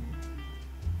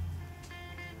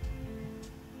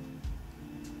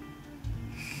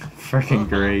 Freaking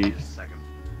great.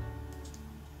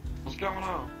 What's going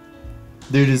on?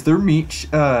 Dude, is there Meat,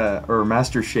 or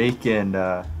Master Shake and,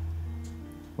 well,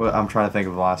 I'm trying to think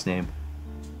of the last name.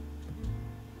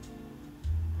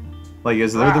 Like,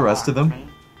 is there the rest of them?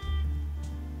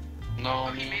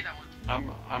 No,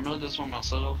 I'm really this one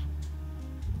myself.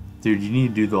 Dude, you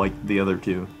need to do the other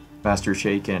 2. Master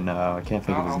Shake and, I can't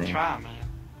think of his I'll name. try, man.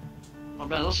 Oh,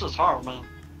 man, this is hard, man.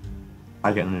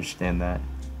 I can understand that.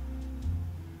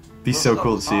 Be This so stuff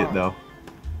cool to is see it, hard. though.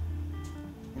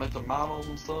 Make the models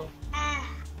and stuff.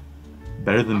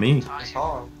 Better than me. It's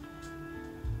hard.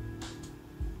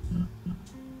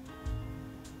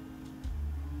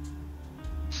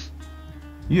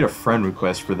 You get a friend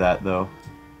request for that, though.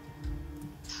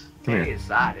 Come Get here.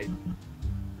 excited.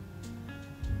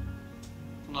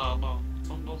 No,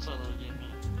 don't say that again,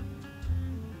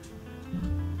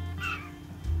 man.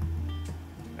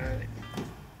 Alright.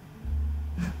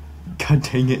 God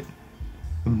dang it.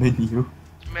 The menu.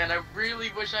 Man, I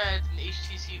really wish I had an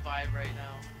HTC vibe right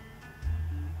now.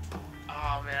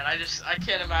 Oh man, I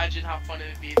can't imagine how fun it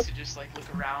would be to just like look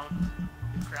around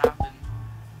and craft and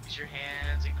use your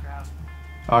hands and craft.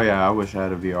 Oh yeah, I wish I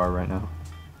had a VR right now.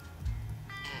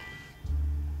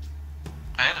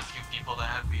 I had a few people that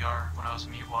had VR when I was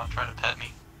Meatwad try to pet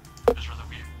me. It was really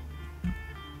weird.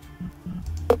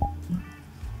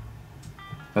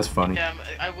 That's funny. Yeah,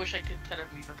 I wish I could kind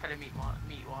of meet one.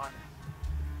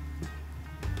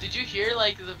 Did you hear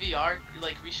like the VR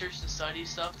like research and study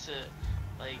stuff to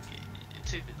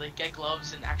get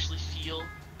gloves and actually feel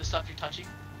the stuff you're touching?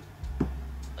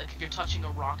 Like if you're touching a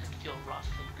rock, it feel rough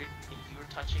and gritty. If you were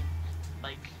touching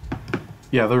like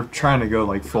Yeah, they're trying to go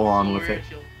like full on with it.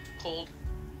 Feel cold.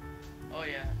 Oh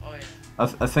yeah.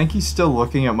 I think he's still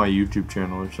looking at my YouTube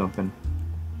channel or something.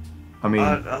 I mean,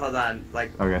 hold on.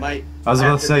 Like, okay. I was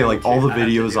about to say, like, all the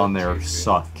videos on there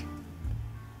suck.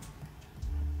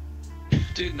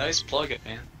 Dude, nice plug it,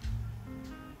 man.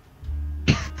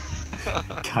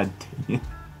 God dang it.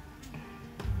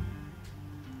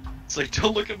 It's like,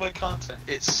 don't look at my content.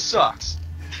 It sucks.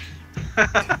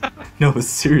 No,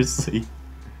 seriously.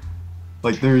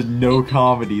 Like, there's no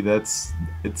comedy. It's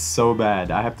so bad.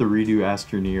 I have to redo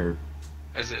Astroneer.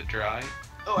 Is it dry?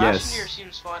 Oh, yes. Astroneer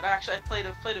seems fun. Actually, I played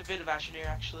a bit of Astroneer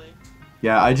actually.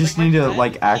 Yeah, I just need to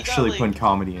like actually got, put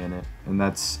comedy in it, and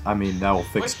that's, I mean, that will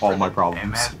fix all my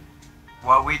problems. Hey, man.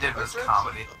 What we did was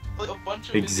comedy. Like a bunch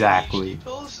of Exactly. ADHD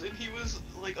pills, and he was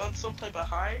like on some type of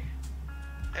high,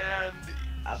 and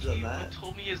he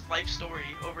told me his life story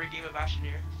over a game of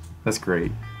Astroneer. That's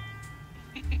great.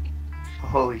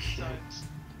 Holy shit.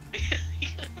 Yeah.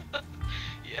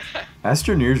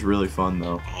 Astroneer's really fun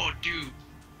though. Oh, dude.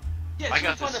 Yeah, it's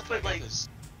really fun to put like.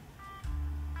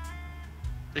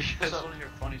 You guys want to hear a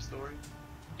funny story?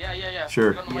 Yeah.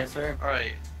 Sure. Yes, sir.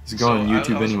 Alright. It's going on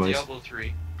YouTube I was anyways. In Diablo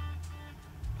 3.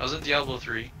 I was in Diablo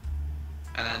 3,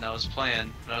 and then I was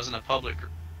playing, and I was in a public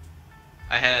group.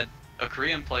 I had a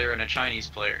Korean player and a Chinese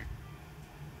player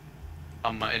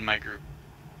in my group.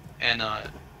 And I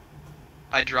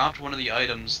dropped one of the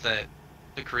items that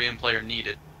the Korean player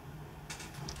needed.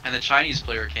 And the Chinese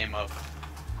player came up,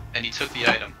 and he took the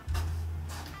item.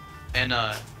 And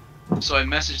so I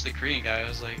messaged the Korean guy. I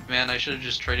was like, man, I should have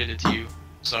just traded it to you.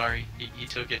 Sorry, he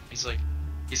took it. He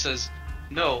says,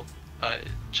 no,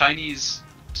 Chinese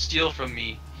steal from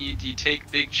me. He take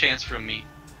big chance from me.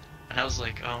 And I was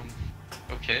like,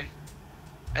 okay.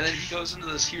 And then he goes into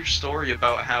this huge story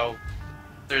about how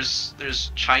there's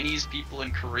Chinese people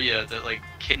in Korea that like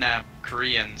kidnap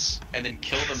Koreans and then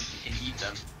kill them and eat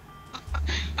them.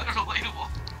 Relatable.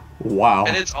 Wow.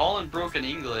 And it's all in broken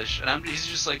English, and he's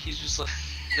just like, this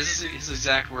is his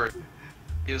exact word.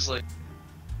 He was like,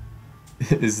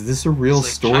 is this a real like,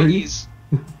 story? Chinese...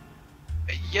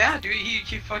 Yeah, dude,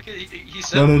 he fucking, he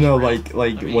said No, like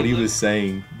I mean, what he was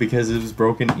saying, because it was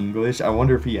broken English. I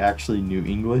wonder if he actually knew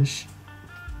English.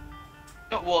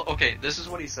 No, well, okay, this is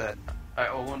what he said.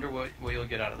 I wonder what you'll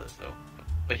get out of this, though.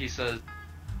 But he says,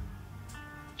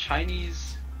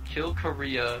 Chinese kill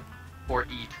Korea or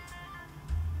eat.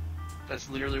 That's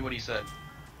literally what he said.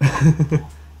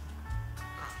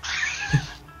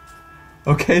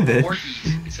 Okay then. For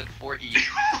eat. He said for eat.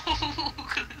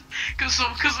 Because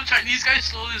the Chinese guy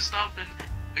stole his stuff in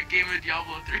a game of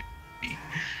Diablo 3.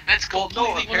 That's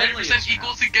completely 100%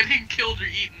 equal to getting killed or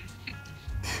eaten.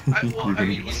 I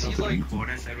mean, he's like,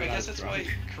 I guess that's why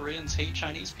Koreans hate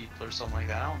Chinese people or something like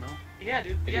that. I don't know. Yeah,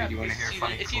 dude. Yeah, you want to hear a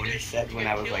funny it's quote either he said when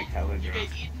I was like hella drunk?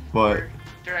 What?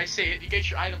 Dare I say it? You get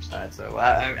your items. So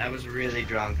I was really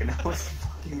drunk and I was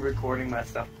fucking recording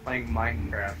myself playing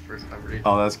Minecraft for some reason.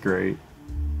 Oh, that's great.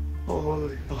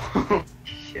 Holy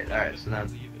shit! All right, so now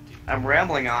I'm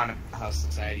rambling on how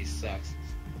society sucks,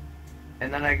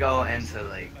 and then I go into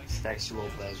like sexual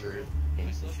pleasure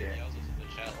and shit,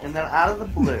 and then out of the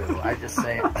blue, I just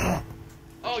say,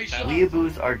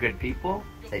 "Weeaboos are good people.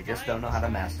 They just don't know how to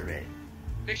masturbate."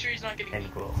 Make sure he's not getting.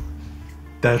 End quote.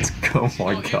 That's oh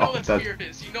my You know god. that's a fear of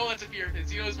his. You know that's a fear of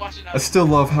his. You know he's watching. I still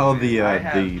love how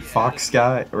the fox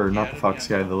guy, or not the fox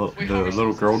guy, the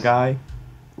little girl guy,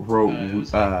 wrote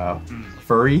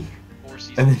furry,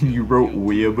 and then you wrote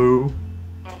weeaboo.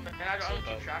 Oh man, I don't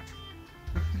keep track.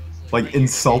 Like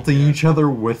insulting each other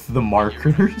with the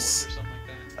markers.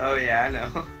 Oh yeah, I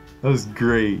know. That was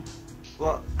great.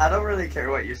 Well, I don't really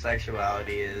care what your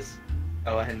sexuality is.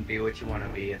 Go ahead and be what you want to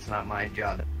be. It's not my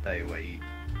job to tell you what you.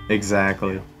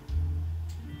 Exactly.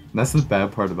 That's the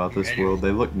bad part about this world. They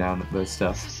look down at this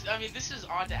stuff. I mean, this is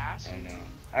odd to ask. I know.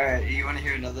 Alright, you want to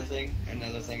hear another thing?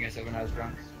 Another thing I said when I was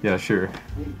drunk? Yeah, sure.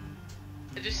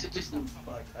 Just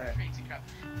crazy crap.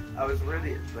 I was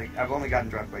really, like, I've only gotten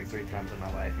drunk like 3 times in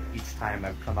my life. Each time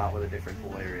I've come out with a different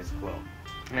hilarious quote.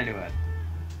 Anyway.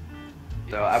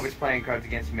 So, I was playing Cards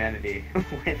Against Humanity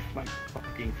with my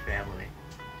fucking family.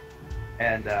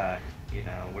 And, you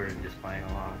know, we're just playing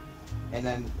along. And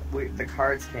then the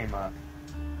cards came up.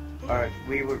 Or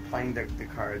we were playing the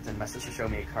cards, and my sister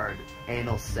showed me a card,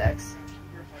 anal sex.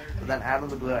 But then out of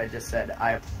the blue, I just said,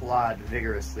 I applaud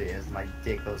vigorously as my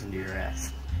dick goes into your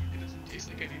ass. taste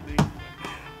like anything.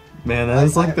 Man, that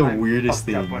is like the I'm weirdest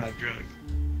fucked up thing. when I'm drunk.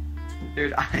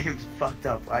 Dude, I am fucked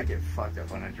up. I get fucked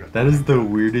up when I'm drunk. That is the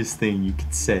weirdest thing you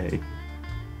could say.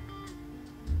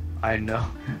 I know.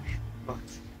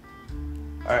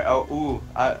 Alright,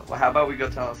 how about we go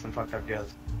tell some fucked up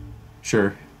jokes?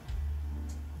 Sure.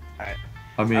 Alright.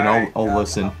 I mean, Alright, I'll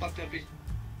listen.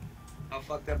 How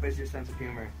fucked up is your sense of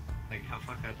humor? Like, how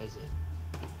fucked up is it?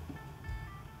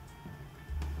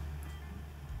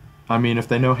 I mean, if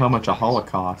they know how much a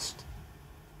Holocaust.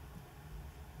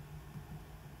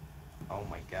 Oh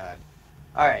my god.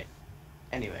 Alright.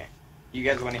 Anyway. You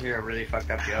guys want to hear a really fucked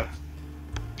up joke?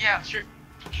 Yeah, sure.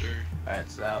 Sure. Alright,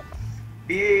 so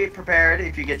be prepared.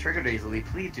 If you get triggered easily,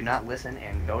 please do not listen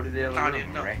and go to the other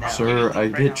room right now. Sir, I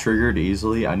get triggered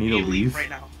easily. I need to leave. Right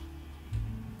now.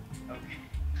 Okay.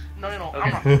 No, Okay. I'm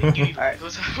not leaving. You need to Alright.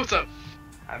 What's up?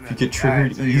 If you get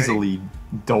triggered easily,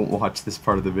 don't watch this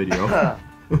part of the video.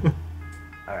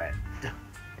 Alright.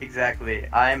 Exactly.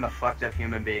 I'm a fucked up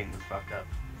human being who's fucked up.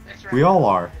 That's right. We all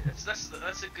are.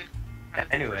 That's a good.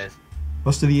 Anyways.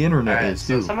 Most of the internet Alright, is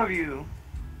so too. some of you...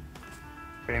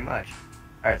 Pretty much.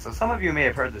 Alright, so some of you may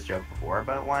have heard this joke before,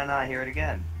 but why not hear it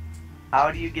again?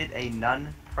 How do you get a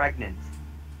nun pregnant?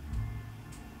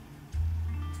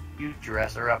 You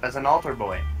dress her up as an altar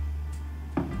boy.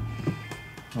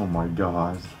 Oh my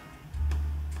god.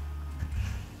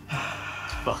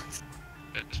 It's fucked.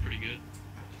 That's pretty good.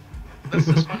 That's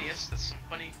funny. That's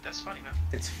funny. That's funny, man.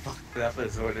 It's fucked up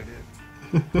is what it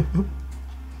is.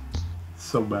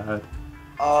 So bad.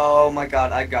 Oh my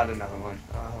god, I got another one.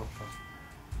 Oh fuck.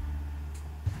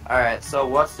 Alright, so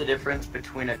what's the difference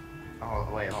between a... Oh,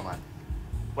 wait, hold on.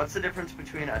 What's the difference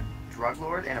between a drug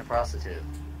lord and a prostitute?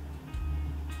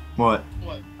 What?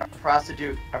 What? A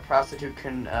prostitute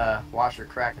can wash her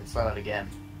crack and sell it again.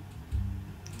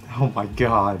 Oh my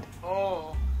god.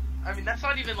 Oh, I mean that's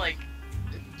not even like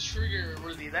trigger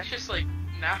worthy. That's just like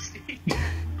nasty.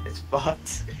 It's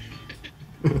fucked.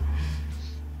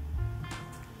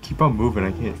 Keep on moving,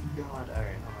 I can't. Oh god,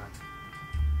 alright, hold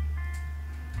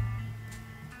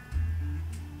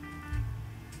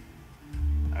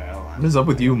on. Alright, hold on. What is up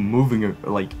with you moving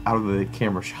like out of the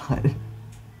camera shot?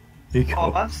 Here you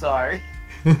Oh, go. I'm sorry.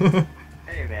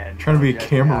 Hey man. Trying to be a don't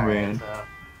judge me. cameraman.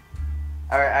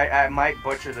 Alright, I might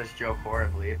butcher this joke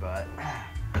horribly, but...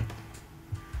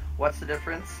 What's the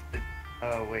difference?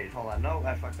 Oh, wait, hold on. No,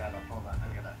 I fucked that up. Hold on,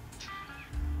 I gotta...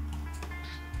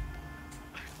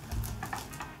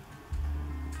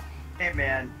 Hey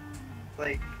man,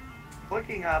 like,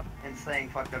 looking up and saying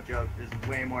fucked up jokes is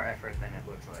way more effort than it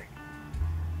looks like.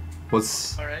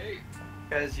 What's... Alright.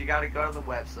 Because you gotta go to the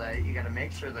website, you gotta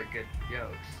make sure they're good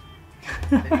jokes,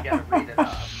 then you gotta read it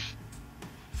up.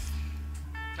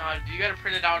 No, you gotta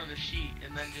print it out on a sheet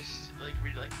and then just like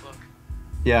read it like a book.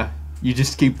 Yeah, you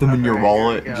just keep them in your Okay,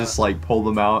 wallet here we and go. just like pull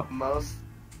them out. Most...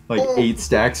 Like 8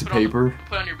 stacks of paper.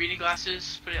 Put on your reading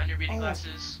glasses. Put it on your reading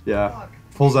glasses. Yeah.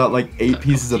 Pulls out like 8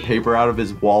 pieces of paper out of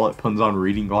his wallet, puts on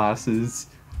reading glasses.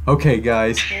 Okay,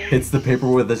 guys, hits the paper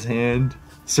with his hand,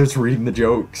 starts reading the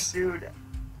jokes. Dude.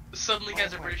 Suddenly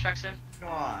has a British accent.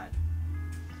 God.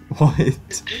 What?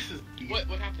 This is... What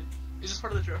happened? Is this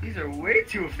part of the joke? These are way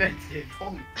too offensive.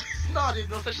 Holy... No, dude,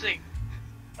 no such thing.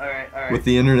 Alright. With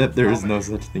the internet, there is no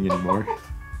such thing anymore.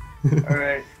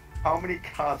 Alright. How many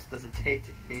cops does it take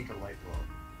to change a light bulb?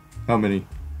 How many?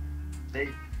 They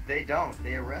don't.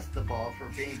 They arrest the bulb for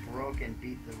being broke and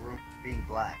beat the room being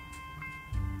black.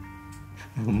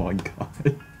 Oh my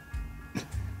god.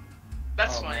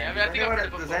 That's Oh, funny. man. I mean, I think I've heard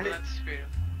it Does before, any- but that's creative.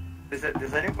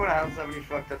 Does anyone else have any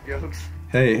fucked up jokes?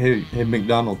 Hey,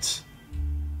 McDonald's.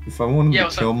 If I wanted Yeah, to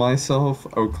what's kill up? myself,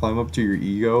 I would climb up to your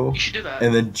ego. You should do that.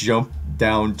 And then jump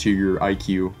down to your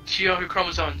IQ. To your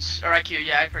chromosomes. Or IQ,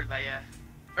 yeah, I've heard that, yeah.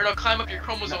 Or no, climb up your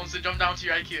chromosomes and jump down to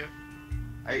your IQ.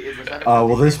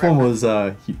 Well, this one was,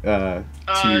 to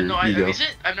your No, ego. is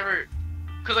it? I've never...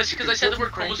 Cause I said the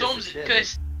word chromosomes,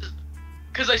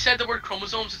 cause I said the word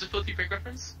chromosomes is a filthy prank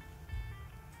reference.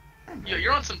 Yo,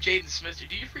 you're on some Jaden Smith,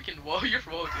 dude. You freaking whoa, you're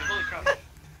whoa, dude. Holy crap.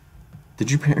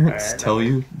 Did your parents Alright, tell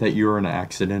you that you were in an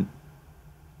accident?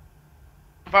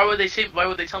 Why would they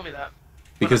tell me that?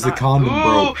 Because the Not- condom Ooh,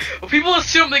 broke. well, people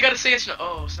assume they gotta say it's no.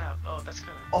 Oh, snap. Oh, that's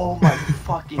kinda... Oh my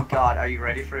fucking god, are you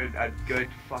ready for a good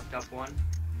fucked up one?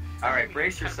 Alright,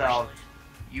 brace yourself.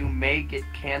 You may get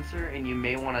cancer and you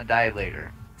may want to die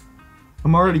later.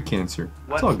 I'm already cancer. It's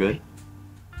What's- all good.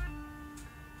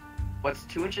 What's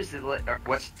 2 inches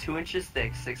what's 2 inches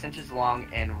thick, 6 inches long,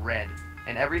 and red?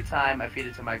 And every time I feed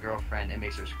it to my girlfriend, it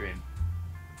makes her scream.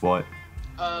 What?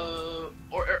 I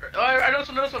know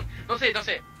this one. Don't say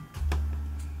it.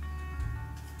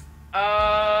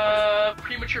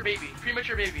 Premature baby.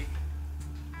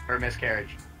 Or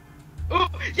miscarriage. Oh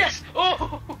yes!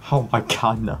 Oh! Oh my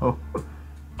god, no.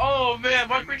 Oh man,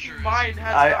 my freaking mind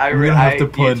has. We're gonna have to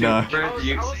put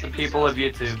the people of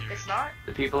YouTube. It's not.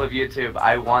 The people of YouTube.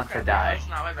 I want to die.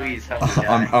 Please help me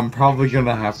die. I'm probably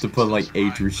gonna have to put like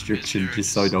age restriction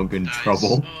just so I don't get in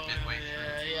trouble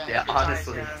Yeah,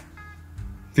 honestly.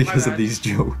 because of these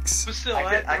jokes. But still,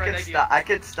 I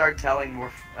could start telling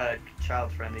more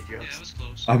child-friendly jokes. Yeah, it was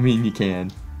close. I mean, you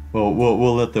can. Well,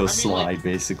 we'll let those slide,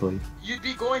 basically. You'd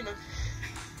be going to.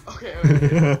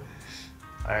 Okay.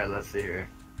 Alright, let's see here.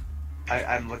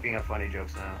 I'm looking at funny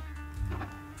jokes now.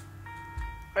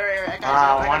 Alright, I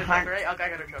got a joke, right? I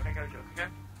got a joke, okay?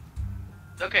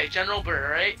 Okay, General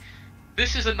Burr, right?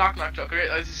 This is a knock-knock joke, right?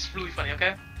 This is really funny,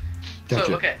 okay? Gotcha.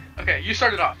 So, okay, you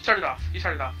started off.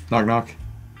 Knock knock.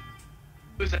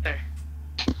 Who's there?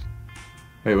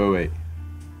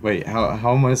 Wait,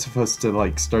 how am I supposed to,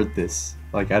 like, start this?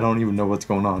 Like, I don't even know what's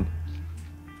going on.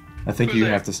 I think you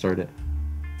have to start it.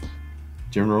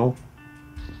 General?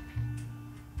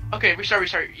 Okay, restart.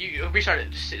 You restart it.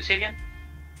 Just say it again.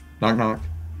 Knock knock.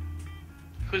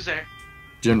 Who's there?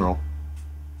 General.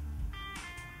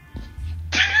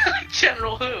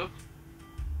 General who?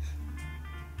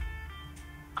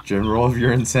 General of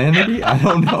your insanity? I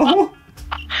don't know.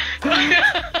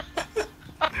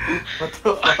 What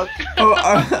the fuck?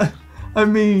 Oh, I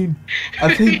mean,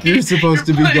 I think you're supposed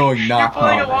to be going knock You're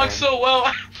playing knock. along so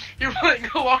well. You're playing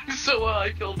along so well.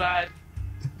 I feel bad.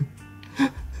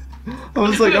 I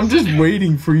was like, I'm just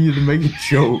waiting for you to make a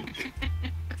joke.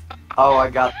 Oh, I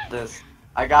got this.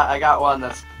 I got one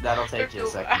that'll take you a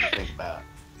second to think about.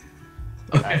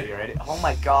 Okay. Alright, you ready? Oh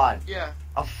my god. Yeah.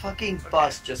 A fucking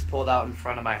bus just pulled out in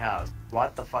front of my house.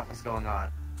 What the fuck is going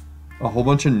on? A whole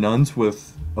bunch of nuns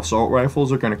with assault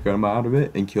rifles are gonna come out of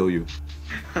it and kill you.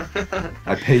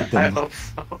 I paid them. I hope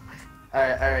so.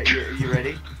 Alright, you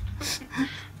ready?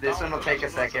 This one will take a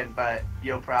second, but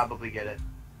you'll probably get it.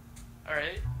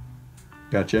 Alright.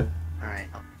 Gotcha. Alright.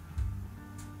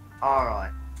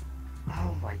 Alright.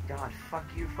 Oh my god, fuck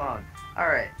you, phone.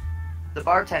 Alright. The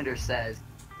bartender says,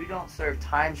 "We don't serve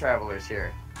time travelers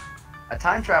here." A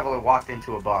time traveler walked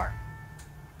into a bar.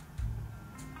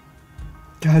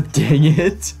 God dang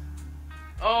it.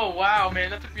 Oh wow,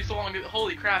 man, that took me so long to.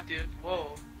 Holy crap, dude.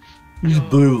 Whoa. You just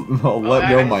blew, let I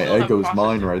go still my haven't ego's processed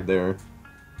mind it. right there.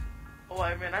 Oh,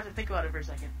 I mean, I have to think about it for a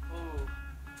second. Ooh.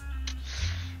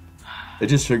 It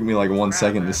just took me like 1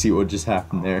 second to see what just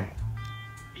happened there.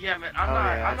 Yeah, man,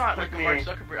 I'm not like a Mark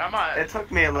Zuckerberg. I'm not. It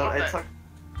took me a little. It took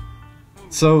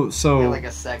So, me like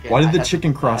a second. why I did the had to-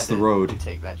 chicken I cross had the to road?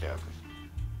 Take that joke.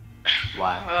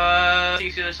 Why? Take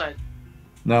it to the other side.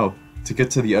 No, to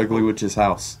get to the ugly witch's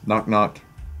house. Knock knock.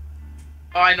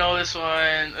 Oh, I know this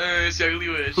one. It's the ugly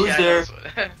witch. Who's Yeah, I know there? this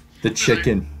one. The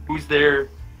chicken. Who's there?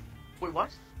 Wait, what?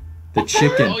 The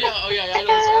chicken. Oh yeah, I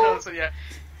know this one. Yeah.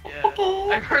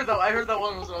 I heard that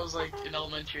one when I was like in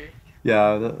elementary.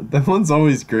 Yeah, that one's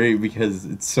always great because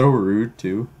it's so rude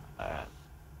too.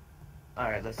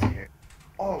 Alright, let's see here.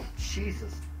 Oh,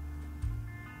 Jesus.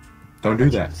 Don't do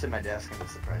that. Sit at my desk and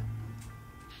it's surprise.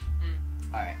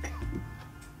 Alright.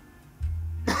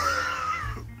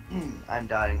 I'm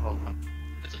dying, hold on.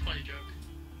 That's a funny joke.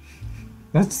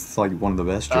 That's like one of the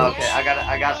best jokes. Okay, I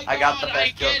got the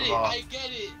best joke of all.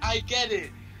 I get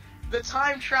it. The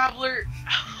time traveler.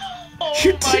 Oh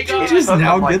You my god. just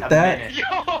now like get a that? minute. Yo,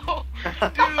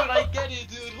 dude, I get it,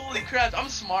 dude. Holy crap, I'm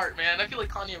smart, man. I feel like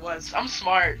Kanye West. I'm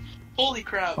smart. Holy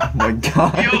crap. Oh my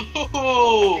god. Yo.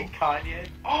 Kanye.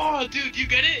 Oh, dude, you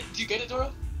get it? Do you get it,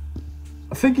 Dora?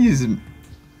 I think he's MIA.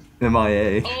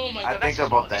 Oh my I god, think that's they're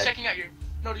both he's dead. checking out your.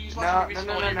 No, he's No, watching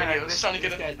no, your no, your no, no. videos. Trying to get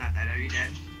This it. guy's not dead. Are you dead?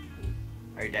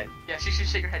 Are you dead? Yeah, she should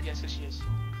shake her head. Yes, she is.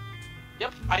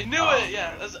 Yep, I knew Oh. it.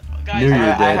 Yeah, that's, guys. Knew you were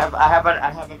I dead. have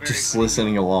a very Just funny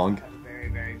listening along. joke. Very,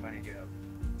 very funny joke.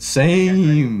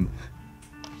 Same.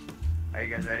 Are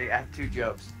you guys ready? I have two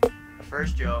jokes. The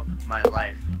first joke, my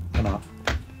life. Come on.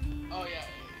 Oh yeah.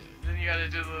 Then you gotta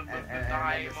do the And then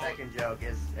die the emote. second joke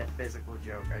is a physical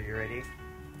joke. Are you ready?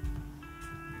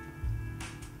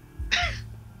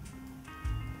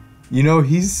 You know,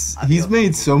 he's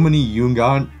made so many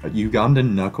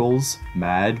Ugandan knuckles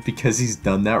mad because he's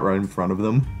done that right in front of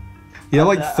them. He had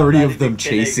like I'm 30 not of them even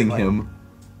kidding, chasing like- him.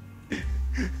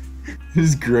 It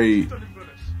was great.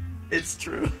 It's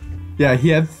true. Yeah, he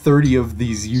had 30 of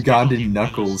these Ugandan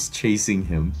knuckles chasing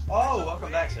him. Oh,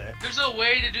 welcome back, sir. There's a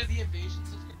way to do the invasions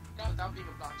without being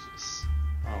obnoxious.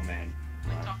 Oh man.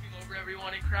 Like talking over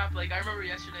everyone and crap. Like I remember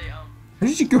yesterday. How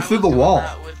did you go I through was the doing wall?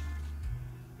 that with-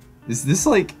 Is this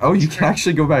like... Oh, you can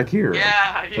actually go back here.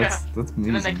 Yeah, yeah. That's And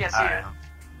then they amazing. can't see it.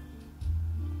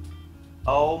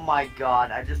 Oh my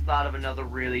god, I just thought of another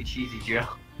really cheesy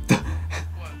joke.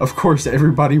 Of course,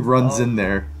 everybody runs in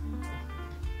there.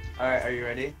 Alright, are you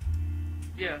ready?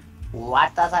 Yeah.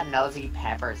 What does a nosy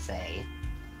pepper say?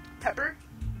 Pepper?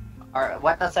 Or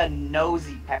what does a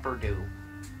nosy pepper do?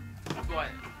 What?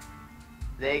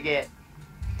 They get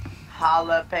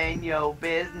jalapeno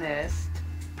business.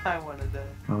 I wanted to.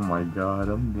 Oh my god,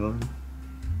 I'm done.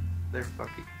 They're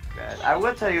fucking bad. I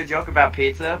would tell you a joke about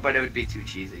pizza, but it would be too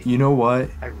cheesy. You know what?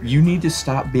 really You need to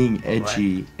stop being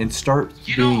edgy and start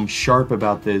being sharp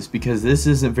about this because this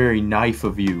isn't very knife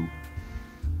of you.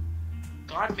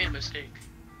 God made a mistake.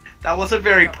 That wasn't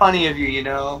very punny of you, you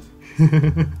know?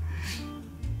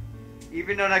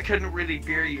 Even though I couldn't really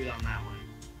beer you on that one.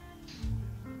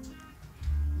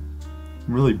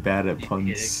 I'm really bad at Get it,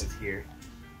 puns. 'cause here.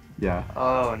 Yeah,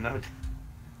 Oh, no.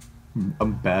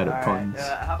 I'm bad at Alright, puns.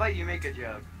 how about you make a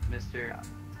joke, Mr.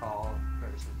 Tall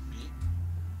Person?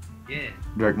 Yeah.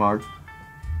 Direct Mark.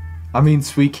 I mean,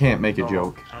 Sweet can't make a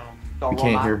joke. So We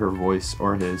can't hear her voice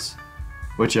or his.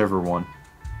 Whichever one.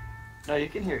 No, you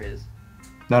can hear his.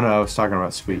 No, I was talking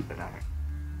about Sweet.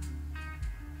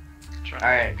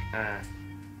 Alright,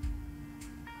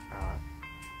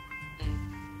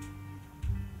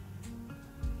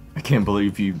 I can't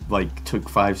believe you, like, took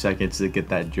 5 seconds to get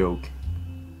that joke.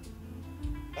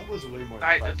 that was way more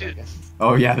Alright, than 5 dude. seconds.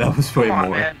 Oh yeah, that was way Come on,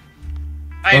 more. man.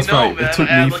 That's I know, right, man. it took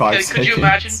me and, 5 could you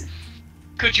imagine? seconds.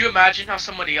 Could you imagine how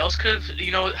somebody else could?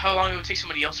 You know how long it would take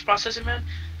somebody else to process it, man?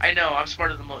 I know, I'm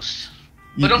smarter than most.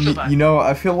 But don't feel bad. You know,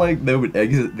 I feel like they would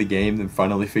exit the game and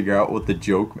finally figure out what the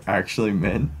joke actually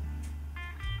meant.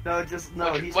 No, just,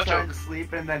 no, What- he's what trying joke? to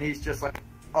sleep and then he's just like,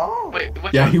 oh. Wait,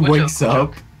 what Yeah, joke? he What wakes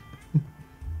joke? up.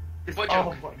 What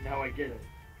Oh, joke? now I get it.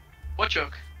 What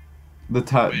joke? The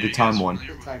time one.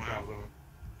 Time traveler.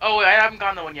 Oh, wait, I haven't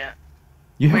gotten that one yet.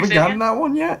 You Wait, haven't say gotten again? that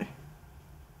one yet?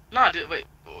 Nah, dude, wait.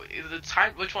 The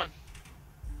time? Which one?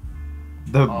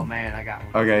 The Oh man, I got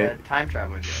one. Okay. The time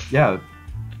traveler joke. Yeah.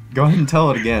 Go ahead and tell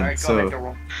it again. Alright, go make a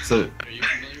roll. So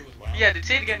Yeah,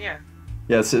 say it again, yeah.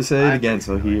 yeah, say it again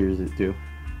so he hears it too.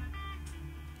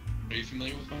 Are you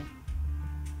familiar with WoW?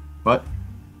 What?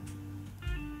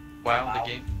 WoW, the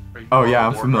game? Are you Oh yeah,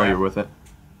 I'm Warcraft? familiar with it.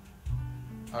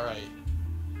 Alright.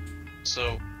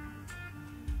 So,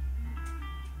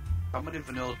 how many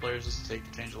vanilla players does it take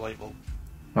to change a light bulb?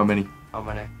 How many? How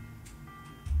many?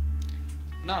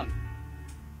 None.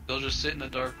 They'll just sit in a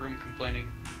dark room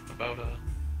complaining about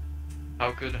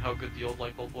how good the old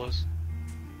light bulb was.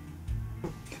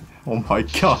 Oh my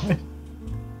god.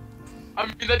 I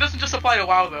mean, that doesn't just apply to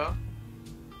WoW, though.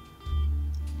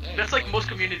 That's like most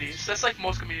communities. That's like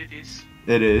most communities.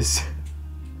 It is.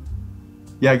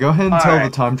 Yeah, go ahead and tell the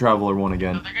Alright. time traveler one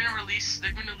again. They're gonna release it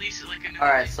like a new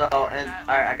Alright, so, and,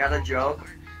 alright, I got a joke.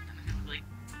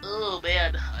 Oh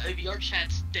man,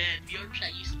 VrChat's dead.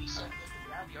 VrChat used to be so good,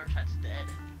 but now VrChat's dead.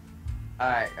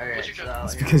 Alright, okay, What's your joke? so.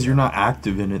 It's here because we you're go. not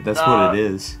active in it. That's what it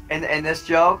is. In this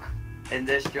joke,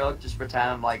 just pretend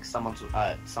I'm like someone's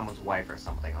wife or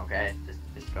something, okay?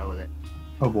 Just go with it.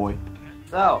 Oh boy.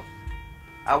 So,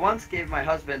 I once gave my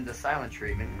husband the silent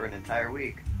treatment for an entire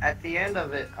week. At the end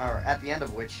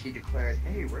of which he declared,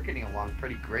 "Hey, we're getting along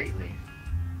pretty greatly."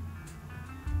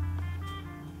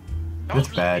 That's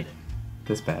bad.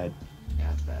 That's bad. Yeah,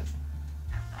 that's bad.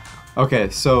 Okay,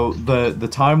 so the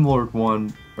Time Lord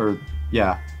one, or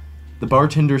yeah, the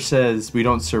bartender says we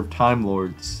don't serve Time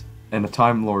Lords, and a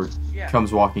Time Lord Yeah.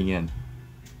 comes walking in.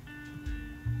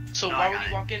 So why would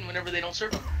you walk in whenever they don't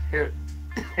serve them?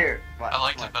 Here. What? I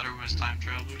liked it better with time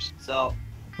travelers. So,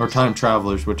 Or Time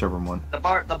Travelers, whichever one. the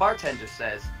bartender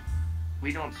says,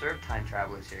 "We don't serve time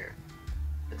travelers here."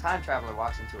 The time traveler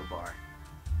walks into a bar.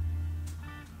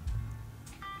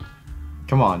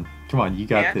 Come on, you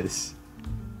got Yeah? this.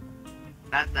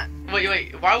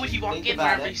 Wait, why would he walk Think in about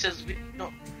whenever it. he says we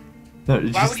don't? No, Why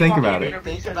just would he think walk in about it. whenever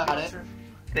he Think says about we don't it. serve?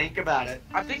 Think about it.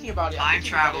 I'm thinking about it. Time I'm thinking about it. I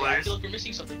travelers. feel like you're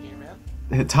missing something here,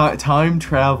 man. Time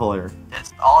Traveler.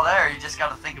 It's all there. You just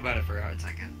gotta think about it for a hard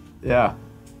second. Yeah.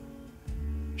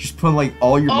 Just put like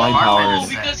all your mind power Oh, in it.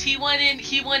 because he went in.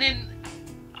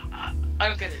 I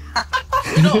don't get it.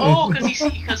 No,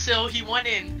 because he went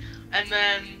in, and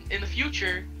then in the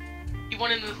future,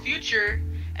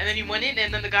 and then he went in,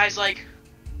 and then the guy's like,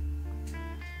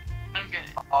 I don't get it.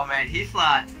 Oh man, he's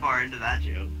not far into that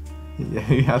joke.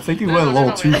 Yeah, I think he went a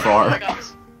little too far. I got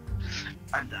this.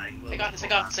 I'm dying. I got this.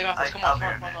 Come on.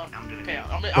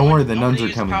 Okay, Don't worry, the I'm nuns gonna are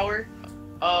use coming. The power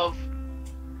of.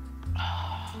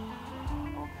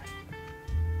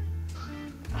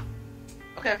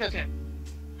 Okay.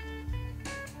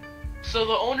 So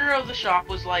the owner of the shop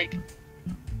was like,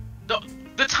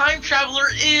 the time traveler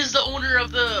is the owner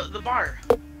of the bar.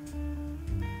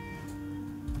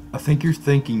 I think you're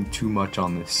thinking too much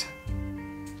on this.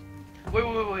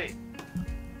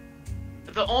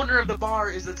 The owner of the bar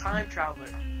is the time traveler.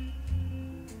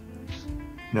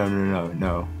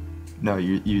 No,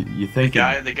 you thinking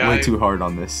the guy- way too hard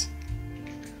on this.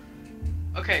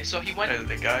 Okay, so he went.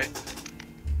 The guy.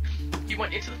 He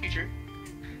went into the future,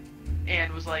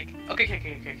 and was like, okay.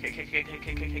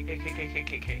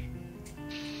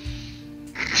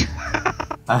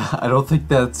 I don't think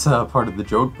that's part of the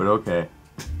joke, but okay.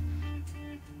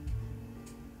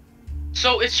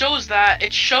 So it shows that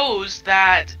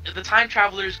the time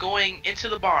traveler is going into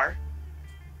the bar.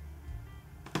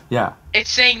 Yeah. It's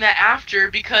saying that after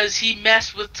because he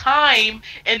messed with time,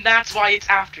 and that's why it's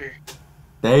after.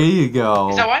 There you go.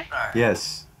 Is that why?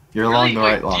 Yes. You're along the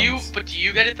right lines. Do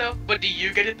you get it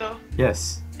though?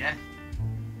 Yes. Yeah.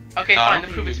 Okay, No, I fine.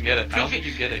 don't Then prove it think to you me. get it. I don't think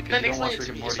you get it. 'Cause Then you don't explain watch it to Rick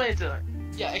and me. Morty. Explain it to her.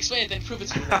 Yeah, explain it. Then prove it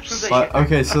to me. But,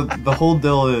 okay, so the whole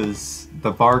deal is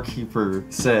the barkeeper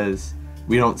says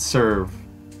we don't serve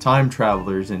time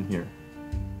travelers in here.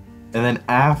 And then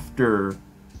after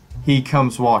he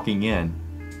comes walking in,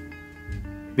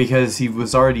 because he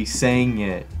was already saying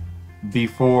it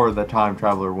before the time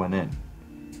traveler went in.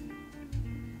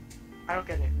 I don't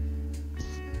get it.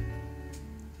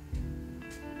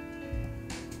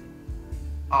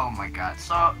 Oh my god.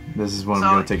 So This is when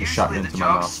I'm gonna take a shot usually into the my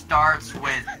joke mouth. starts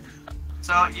with.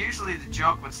 So usually the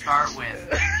joke would start with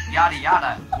yada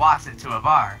yada walks into a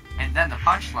bar, and then the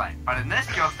punchline. But in this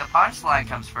joke, the punchline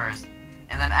comes first,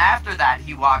 and then after that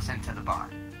he walks into the bar.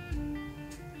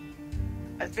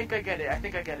 I think I get it.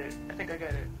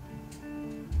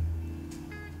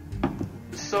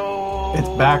 So It's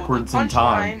backwards the in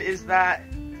time. punchline is that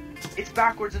it's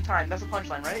backwards in time. That's a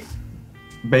punchline, right?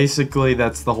 Basically,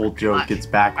 that's the whole joke. It's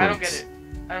backwards.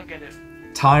 I don't get it.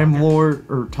 Time Lord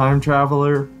or time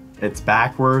traveler, it's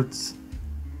backwards.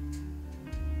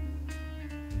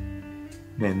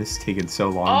 Man, this is taking so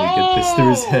long to get this through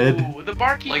his head. The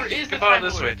barkeeper Like, is think the about time it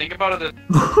this lord. way. Think about it this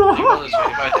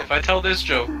way. If I tell this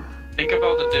joke, think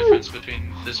about the difference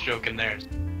between this joke and theirs.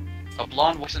 A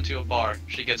blonde walks into a bar.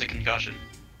 She gets a concussion.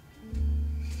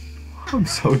 I'm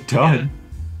so done.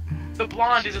 The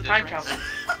blonde is a time traveler.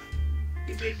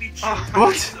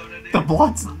 What? The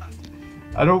blonde's...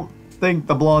 I don't think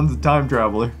the blonde's a time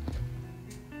traveler.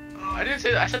 I didn't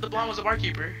say that. I said the blonde was a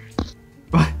barkeeper.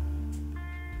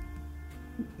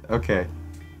 Okay.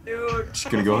 Dude. Just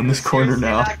gonna go in this corner Seriously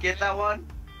now. not get that one?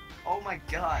 Oh my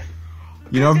god.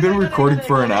 You know, I've been recording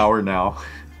for an hour now.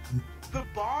 The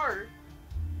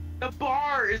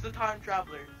bar is the time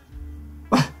traveler.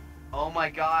 Oh my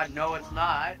god, no it's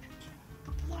not.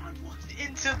 The blonde walked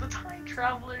into the time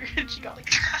traveler and she got like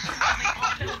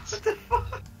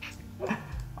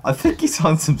I think he's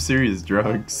on some serious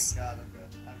drugs. Oh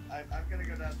my god, I'm gonna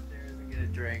go downstairs and get a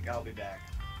drink. I'll be back.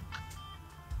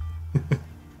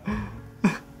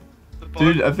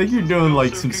 Dude, I think you're doing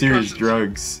like some serious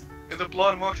drugs. And the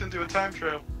blonde walks into a time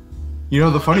travel. You know,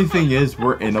 the funny thing is,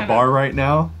 we're in a bar right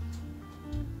now.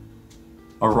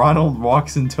 A Ronald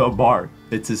walks into a bar,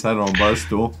 hits his head on a bar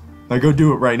stool. Now go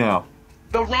do it right now.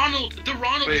 The Ronald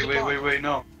is Wait,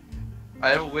 no. I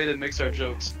have a way to mix our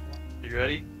jokes. You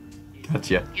ready?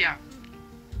 Gotcha. Yeah.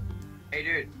 Hey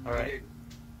dude. Alright. Hey, dude.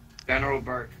 General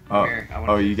Burk. Oh, Here, I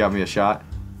wanna oh, you got me a shot?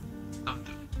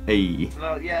 Hey.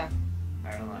 Well, yeah.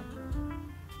 Alright, hold on.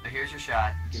 So here's your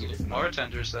shot. Give me this moment.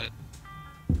 Bartender said,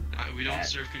 we don't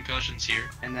serve concussions here.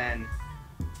 And then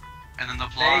the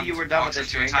say blonde you were done with walks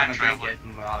this into a drink, time I'm gonna drink traveler. it,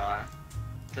 and blah, blah, blah.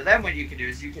 So then what you can do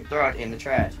is you can throw it in the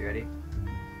trash. You ready?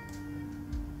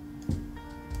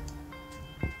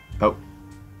 Oh.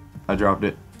 I dropped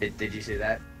it. Did you see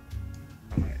that?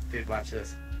 Dude, watch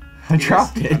this. I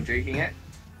dropped it. I'm drinking it.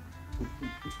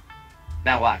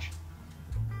 Now watch.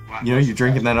 You know, you're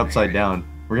drinking that upside down.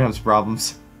 We're gonna have some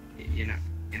problems. You know.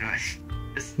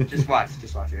 Just watch.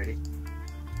 Just watch. You ready?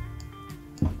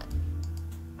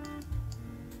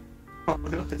 Oh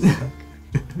no, it's stuck.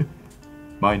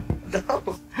 Mine.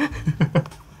 No.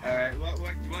 Alright,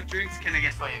 what drinks can I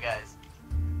get for you guys?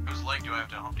 Whose leg do I have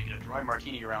to hump to get a dry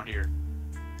martini around here?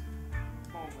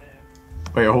 Oh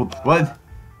man. Wait, hold. What?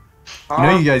 You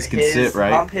know you guys can sit,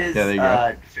 right? Hump his, Yeah, there you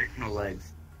go. fictional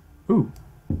legs. Ooh.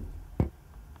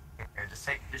 Here,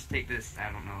 just take this.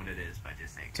 I don't know what it is, but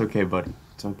just take it. It's okay, buddy.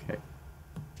 It's okay.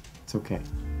 It's okay.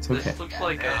 It's okay. This looks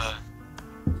like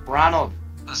Ronald,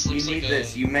 This you looks need like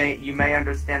this. You may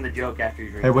understand the joke after you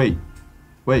drink. Hey, wait.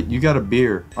 Wait, you got a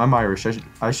beer. I'm Irish.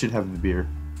 I should have the beer.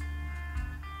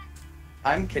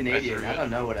 I'm Canadian. I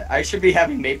don't know what I should be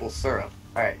having maple syrup.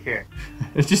 All right, here.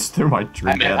 I just threw my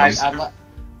drink at him.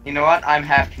 You know what? I'm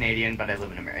half Canadian, but I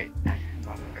live in America.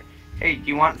 Hey, do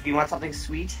you want something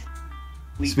sweet?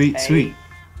 Sweet.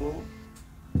 Cool.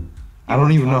 I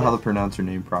don't even know how to pronounce her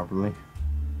name properly.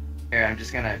 Here, I'm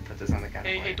just gonna put this on the counter.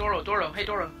 Hey, Doro. Hey,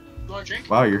 Doro. You want a drink?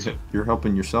 Wow, you're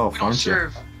helping yourself, We don't aren't you?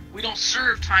 serve. We don't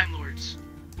serve Time Lords.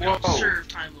 We don't serve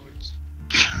Time Lords.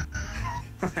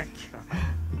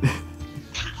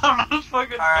 I'm not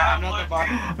fucking Time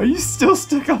Lord. Are you still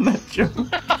stuck on that joke?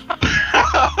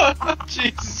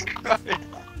 Jesus Christ.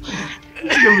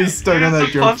 You're gonna be stuck on that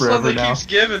joke forever now. Keeps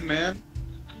giving, man.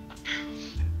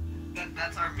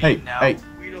 That's our Hey, meme now. hey.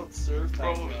 We don't serve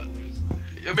Time Lords.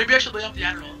 Maybe I should lay off the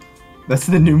Adderall. That's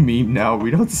the new meme now. We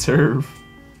don't serve.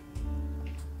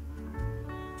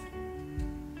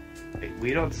 Wait,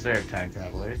 we don't serve time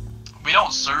travelers. We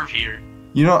don't serve here.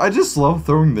 You know, I just love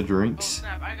throwing the drinks.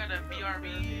 Snap, I got a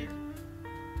BRB.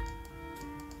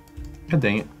 God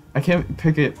dang it. I can't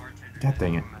pick it. God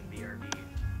dang it.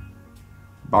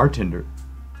 Bartender.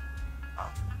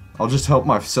 I'll just help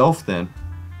myself then.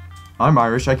 I'm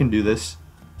Irish, I can do this.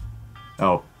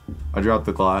 Oh, I dropped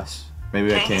the glass.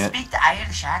 Maybe I Can you can't. speak the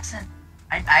Irish accent?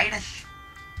 I'm Irish.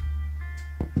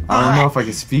 I don't know if I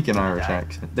can speak an Irish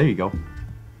accent. There you go.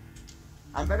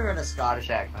 I'm better at a Scottish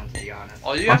accent, to be honest.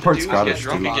 All you I'm have to part do is Scottish, get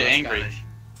drunk too. and get angry.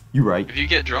 You right. If you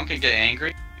get drunk and get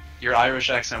angry, your Irish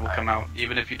accent will come out,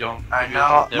 even if you don't. I if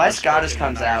know. you've My never Scottish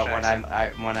spoken comes an out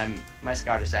Irish when I'm my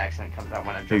Scottish accent comes out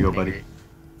when I'm Here you drunk go, and buddy.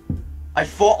 angry. I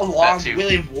fought along That too.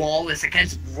 William Wallace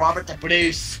against Robert the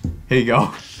Bruce. Here you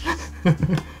go.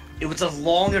 It was a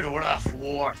long and rough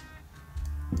war.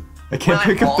 I can't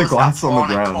William pick up the Wallace glass got on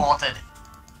the thrown and ground. quartered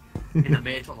in the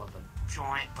middle of a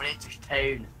giant British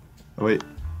town. Oh, wait.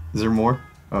 Is there more?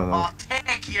 Oh, no. Oh,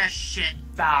 take your shit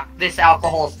back. This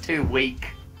alcohol's too weak.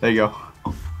 There you go.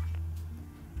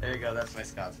 There you go. That's my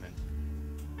Scotsman.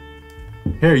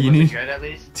 Here, you Was it need. good at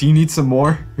least? Do you need some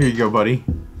more? Here you go, buddy.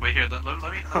 Wait here, let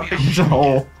me. There's a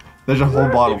whole. There's a whole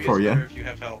bottle Maybe for it's you. better if you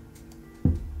have help.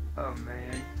 Oh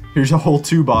man. Here's a whole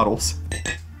 2 bottles.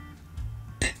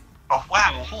 Oh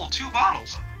wow, a whole 2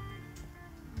 bottles.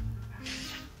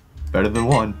 Better than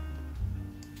 1.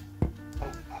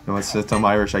 No, since I'm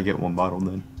Irish, I get 1 bottle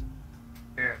then.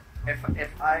 Here, if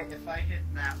I hit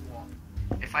that wall,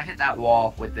 if I hit that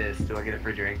wall with this, do I get a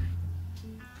free drink?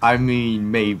 I mean,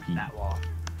 maybe. That wall.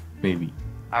 Maybe.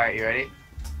 All right, you ready?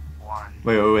 1.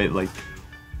 Wait, like.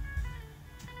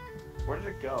 Where did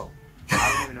it go?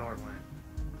 I don't even know where it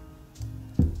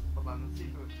went. Hold on, let's see if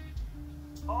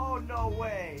it... Oh no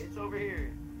way! It's over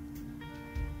here.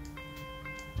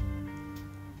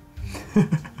 Oh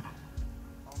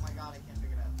my god, I can't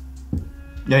pick it up.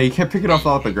 Yeah, you can't pick it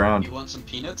off the ground. You want some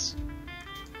peanuts?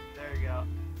 There you go.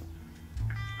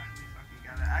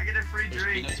 I get a free There's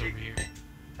drink. peanuts over here.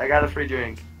 I got a free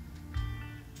drink.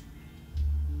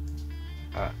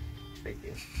 Thank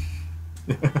you.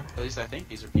 At least I think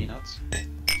these are peanuts.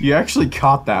 You actually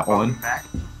caught that one. Back.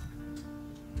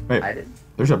 Wait, I did.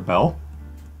 there's a bell?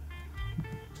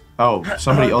 Oh,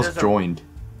 somebody else There's a- joined.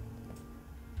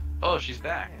 Oh, she's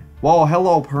back. Whoa,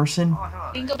 hello, person.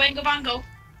 Bingo, bango, bongo.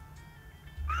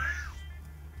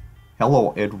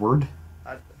 Hello, Edward.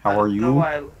 How are you?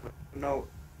 No.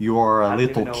 You are I a don't even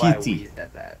little know why I kitty. wheezed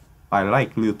at that. I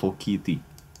like little kitty.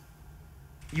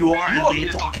 You are a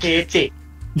little kitty.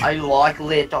 I like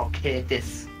little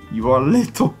kitties. You are a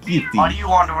little kitty. Are you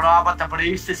on Robert the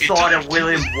Bruce's side of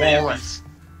William Wallace?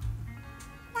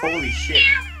 Holy shit.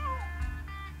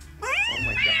 Oh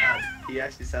my god. He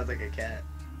actually sounds like a cat.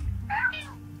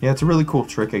 Yeah, it's a really cool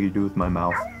trick I can do with my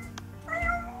mouth.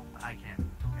 I can't.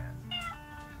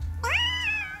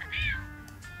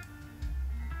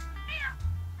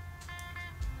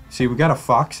 See, we got a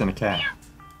fox and a cat.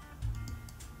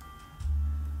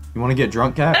 You want to get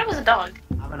drunk, cat? That was a dog.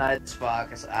 I'm a nice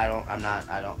fox. I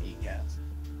don't eat cats.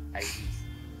 I eat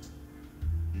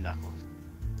knuckles.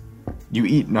 You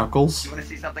eat knuckles? You wanna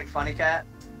see something funny, cat?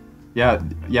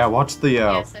 Yeah, watch the,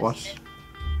 Yes, I watch. did.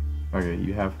 Okay,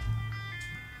 you have.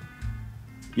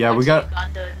 Yeah, we got.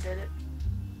 Uganda did it.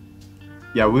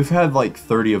 Yeah, we've had like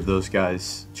 30 of those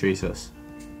guys chase us.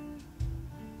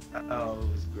 Oh, it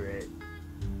was great.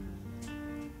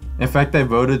 In fact, they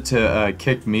voted to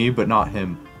kick me, but not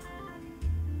him.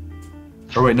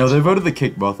 Or wait, no, they voted to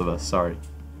kick both of us. Sorry.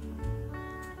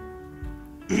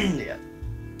 Yeah.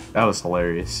 That was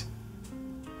hilarious.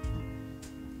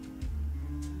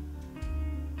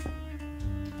 Oh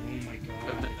my god.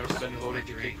 I've never been voted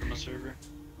to kick from a server.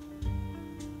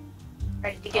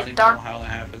 Ready to I don't get even dark? know how that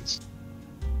happens.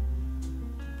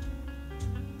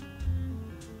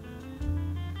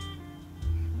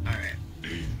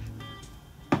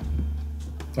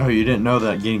 Oh, you didn't know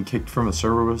that getting kicked from a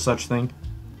server was such thing?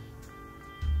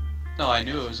 No, I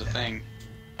knew it was a thing.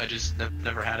 I just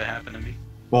never had it happen to me.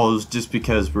 Well, it was just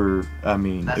because it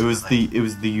was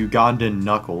the Ugandan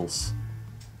Knuckles.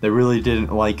 They really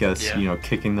didn't like us, Yeah. you know,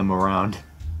 kicking them around.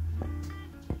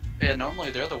 Yeah,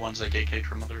 normally they're the ones that get kicked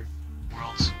from other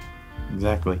worlds.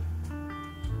 Exactly.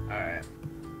 Alright.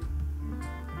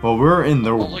 Well, we're in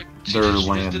their, Oh, look, their she just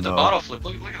land, did the though. bottle flip.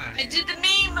 Look at that. I did the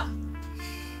meme.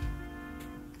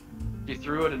 He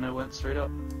threw it and it went straight up.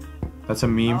 That's a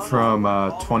meme from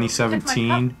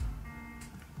 2017.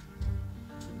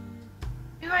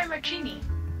 You are Martini.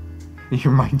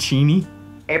 Your Mancini?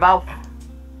 Hey, Bo.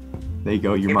 There you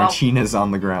go, your Hey, Bo. Mancini's on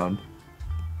the ground.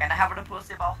 Can I have a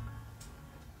pussy, Bo?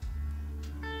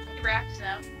 He raps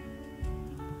out.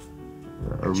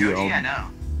 Are we Joji, all... I know.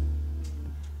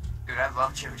 Dude, I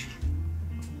love Joji.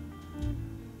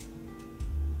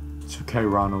 It's okay,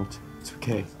 Ronald. It's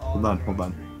okay. Hold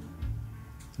on.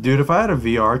 Dude, if I had a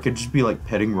VR, I could just be like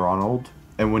petting Ronald,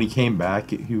 and when he came back,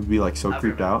 he would be like so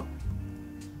creeped out.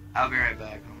 I'll be right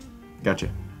back. Gotcha.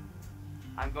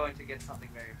 I'm going to get something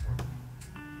very important.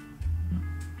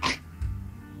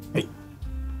 Hey.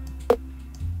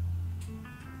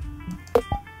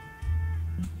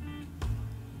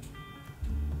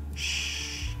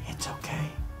 Shh. It's okay.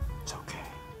 It's okay.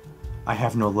 I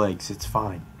have no legs. It's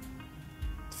fine.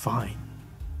 It's fine.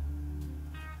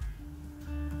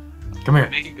 Come here.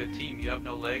 Make a good team. You have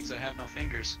no legs, I have no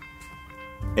fingers.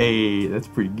 Hey, that's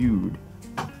pretty good.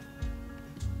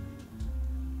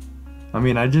 I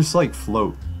mean, I just like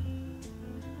float.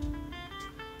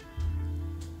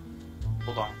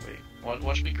 Hold on, wait.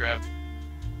 Watch me grab.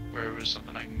 Where was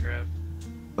something I can grab?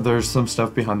 There's some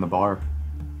stuff behind the bar.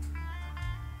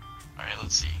 Alright,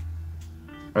 let's see.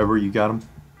 Right where you got him?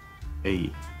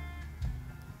 Hey.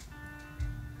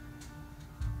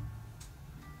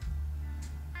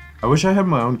 I wish I had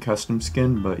my own custom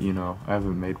skin, but you know, I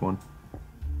haven't made one.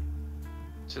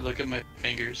 So look at my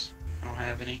fingers. I don't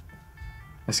have any.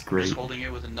 That's I'm great. just holding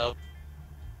it with a nub.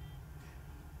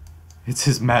 It's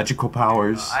his magical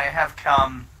powers. I have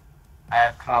come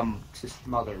to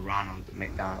smother Ronald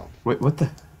McDonald. Wait, what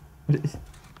the? What is...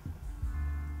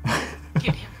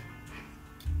 Get him.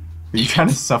 Are you trying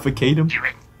to suffocate him?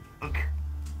 Okay.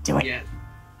 Do it. Yeah.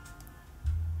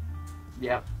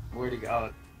 Yep. Where'd he go?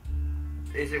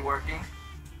 Is it working?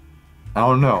 I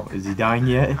don't know. Is he dying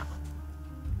yet?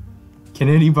 Can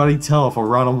anybody tell if a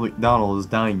Ronald McDonald is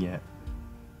dying yet?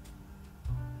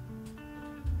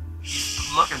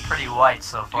 Looking pretty white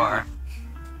so far.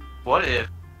 What if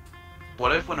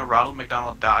when a Ronald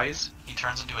McDonald dies, he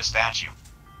turns into a statue?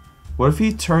 What if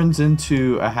he turns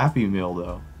into a Happy Meal,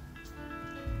 though?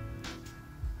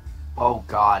 Oh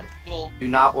God! Well, Do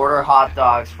not order hot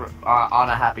dogs on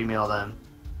a Happy Meal then.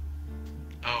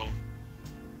 oh.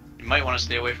 You might want to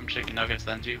stay away from chicken nuggets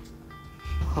then, too.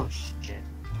 Oh shit!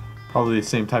 Probably the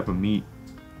same type of meat.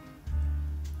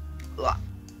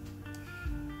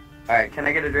 All right, can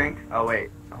I get a drink? Oh wait,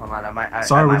 hold on. I might.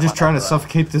 Sorry, I we're might just want trying to that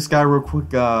suffocate this guy real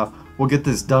quick. We'll get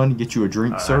this done. Get you a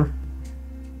drink, sir.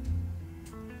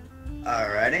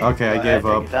 Alrighty. Okay, I gave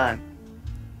up.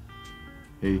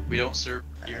 Hey, We don't serve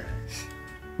here.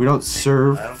 we don't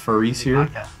serve furries here.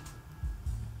 Vodka.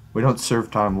 We don't serve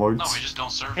Time Lords. No, we just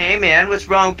don't serve. Hey man, what's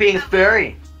wrong with being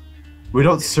furry? We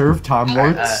don't serve Time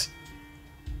Lords.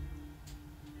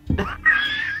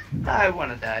 I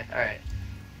want to die. Alright.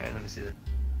 Alright, let me see this.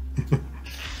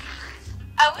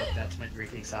 That's my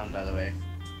drinking sound, by the way.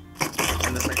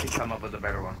 Unless I can come up with a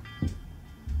better one.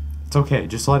 It's okay.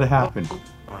 Just let it happen. Hold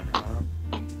on, I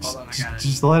got it.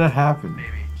 Just let it happen. Maybe.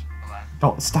 Hold on.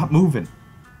 Don't stop moving.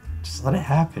 Just let it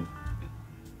happen.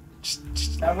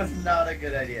 That was not a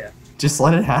good idea. Just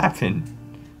let it happen.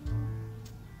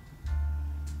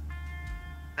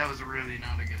 That was really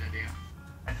not a good idea.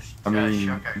 I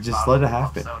mean, just let it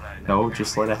happen. No,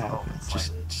 just let it happen.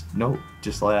 No,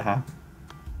 just let it happen.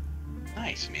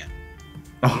 Nice, man.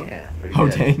 Oh, Yeah, pretty oh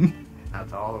good. dang.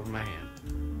 That's all over my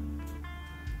hand.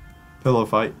 Pillow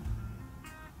fight.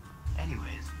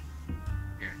 Anyways.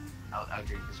 Here, I'll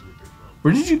drink this with your flow.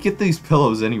 Where did you get these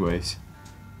pillows anyways?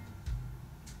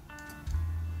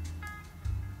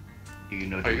 Do you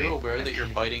know Are you aware that you're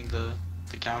biting the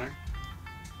counter?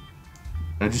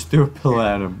 I just threw a pillow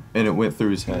at him and it went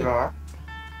through his head. Yeah.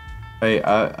 Hey,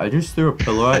 I just threw a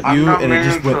pillow at I'm you not and it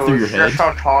just meaning went to, through your it's head. just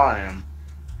how tall I am.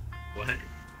 What?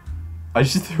 I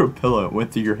just threw a pillow, it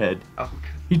went through your head. Oh,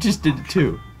 He just did it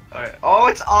too. alright. Oh,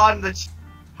 it's on the.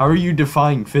 How are you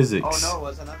defying physics? Oh no, it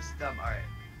wasn't. I'm dumb. Alright.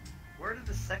 Where did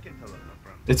the second pillow come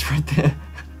from? It's right there.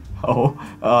 Oh,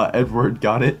 Edward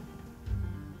got it.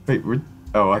 Wait,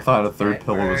 oh, I thought a third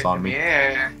pillow was on me.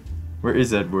 Yeah. Where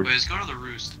is Edward? Wait, let's go to the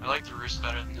roost. I like the roost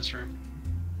better than this room.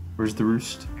 Where's the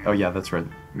roost? Oh yeah, that's right.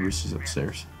 The roost is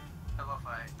upstairs. Hello,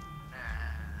 fight.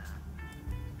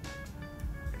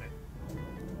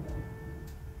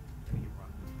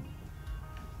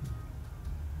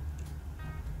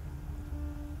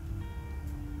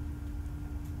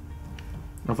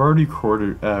 I've already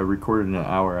recorded an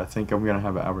hour. I think I'm gonna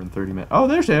have an hour and 30 minutes. Oh,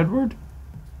 there's Edward.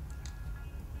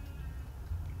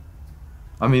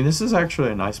 I mean, this is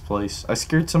actually a nice place. I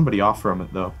scared somebody off from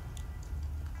it, though.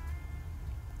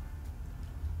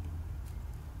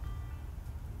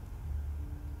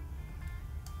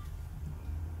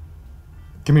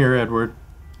 Come here, Edward.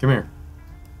 Come here.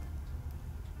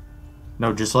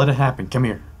 No, just let it happen. Come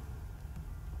here.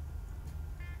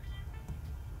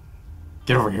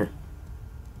 Get over here.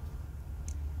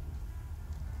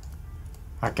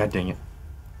 Ah, god dang it.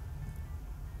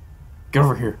 Get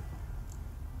over here.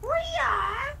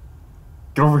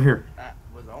 Get over here. That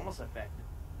was almost effective.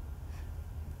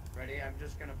 Ready? I'm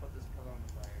just gonna put this pillow on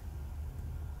the fire.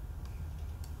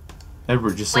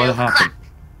 Edward, just let it happen.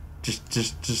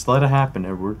 Just let it happen,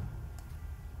 Edward.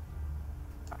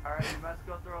 Alright, you must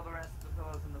go throw the rest of the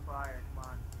pillows in the fire. Come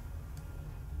on.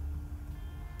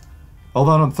 Hold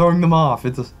on, I'm throwing them off.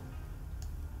 It's a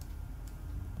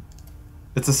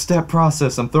step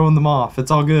process. I'm throwing them off. It's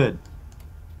all good.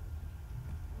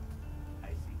 I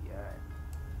see, alright.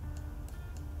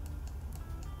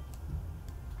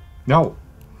 No.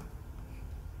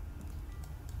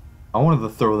 I wanted to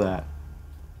throw that.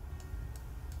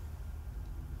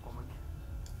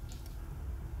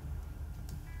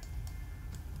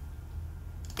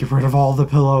 Get rid of all the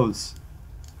pillows.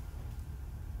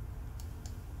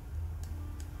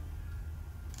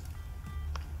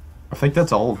 I think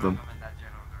that's all of them.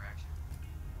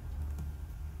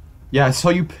 Yeah, I saw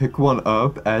you pick one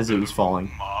up as it was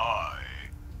falling.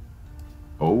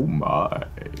 Oh my.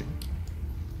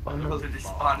 Those are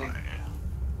despawning.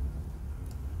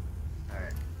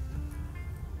 Alright.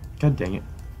 God dang it.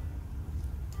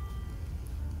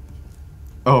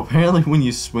 Oh, apparently when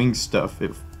you swing stuff,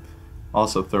 it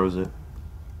also throws it.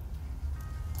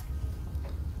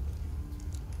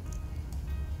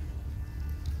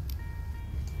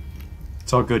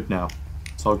 It's all good now.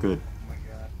 It's all good. Oh my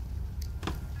god.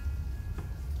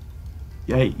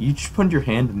 Yeah, hey, you just put your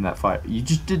hand in that fire. You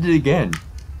just did it again.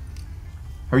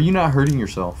 How are you not hurting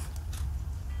yourself?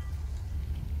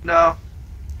 No.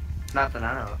 Not that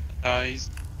I know of.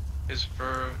 His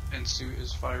fur and suit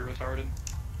is fire retardant.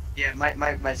 Yeah,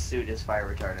 my suit is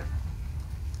fire retardant.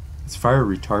 It's fire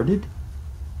retarded?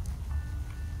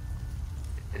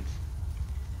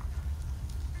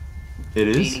 It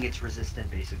is? Meaning it's resistant,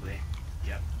 basically.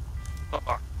 Yep.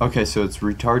 Okay, so it's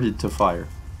retarded to fire.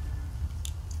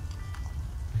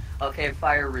 Okay,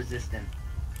 fire resistant.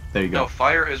 There you go. No,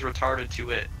 fire is retarded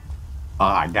to it.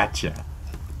 Ah, gotcha.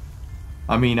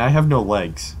 I mean, I have no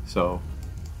legs, so...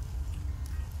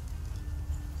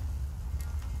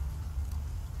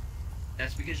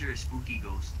 That's because you're a spooky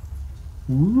ghost.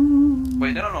 Ooh.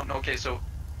 Wait, no. Okay, so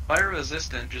fire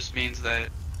resistant just means that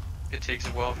it takes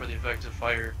a while for the effects of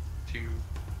fire to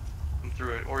come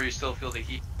through it, or you still feel the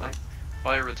heat. Like,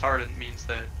 fire retardant means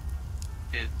that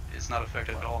it is not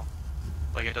affected at all.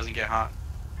 Like, it doesn't get hot.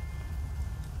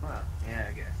 Well, yeah,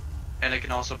 I guess. And it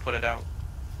can also put it out.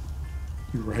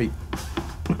 You're right.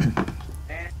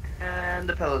 And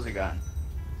the pillows are gone.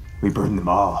 We burned them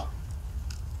all.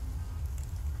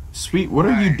 Sweet, what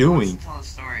are you doing? Let's tell a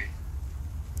story.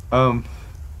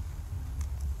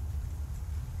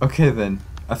 Okay then.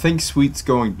 I think Sweet's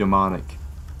going demonic.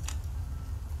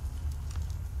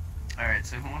 Alright,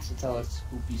 so who wants to tell a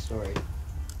spooky story?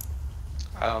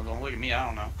 Don't look at me, I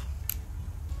don't know.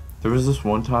 There was this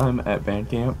one time at band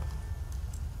camp.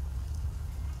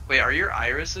 Wait, are your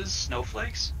irises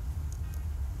snowflakes?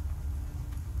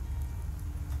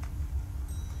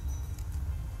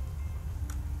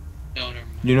 No, never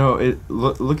mind. You know,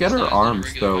 look at her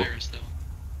arms though.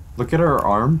 Look at her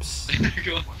arms.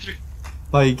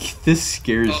 Like, this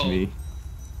scares me.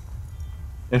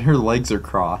 And her legs are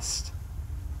crossed.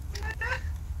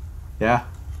 Yeah.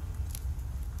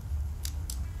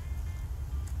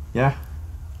 Yeah.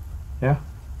 Yeah.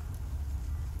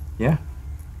 Yeah.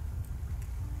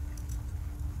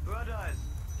 Brothers,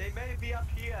 they may be up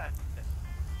here.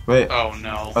 Wait. Oh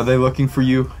no. Are they looking for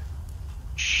you?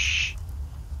 Shh.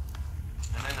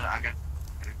 No, I gotta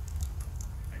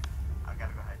go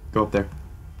ahead. Go up there.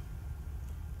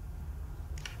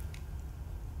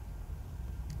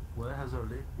 Where has our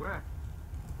lead? Where?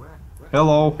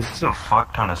 Hello. This is a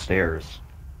fuck ton of stairs.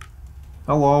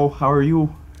 Hello, how are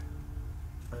you?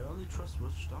 I only trust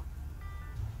Watchdog.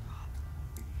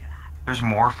 There's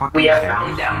more fucking We have stairs.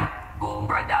 found them, Bull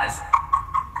brothers.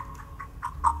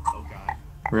 Oh god.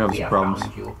 We're having some problems.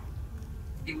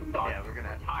 You thought Yeah, we're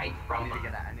gonna hide from I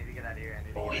need to get out of here.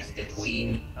 boys, the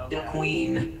queen. Oh, The God.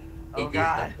 queen. Oh It is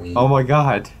god. the queen. Oh my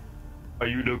god. Are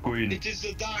you the queen? It is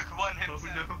the dark one. Oh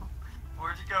no.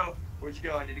 Where'd you go? Where'd you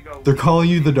go? I need to go. They're calling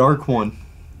you the Dark One.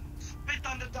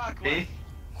 on the dark Me?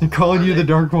 They're calling you the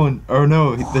Dark One. Or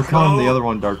no, they're calling the other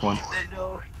one Dark One.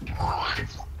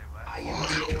 I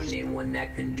am the only one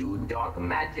that can do dark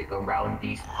magic around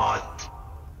these parts.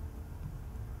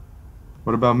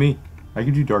 What about me? I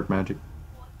can do dark magic.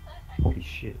 Holy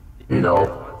shit.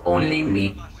 No, only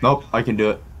me. Nope, I can do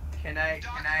it. Can I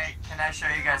show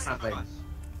you guys something?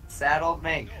 Saddle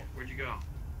Mink. Where'd you go?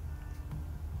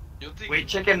 Wait,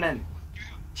 Chicken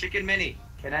Mini.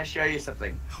 Can I show you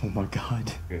something? Oh my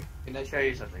god. Can I show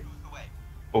you something?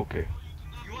 Okay.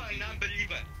 You are a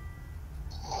non-believer.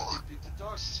 The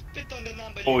dog spit on the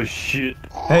non-believer. Oh shit.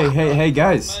 Hey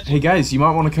guys, you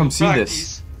might want to come see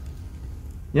this.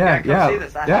 Yeah, come see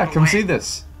this. I have a come way. see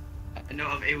this. I know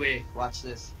of a way. Watch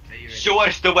this. Are you ready? Show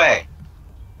us the way.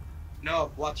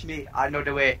 No, watch me. I know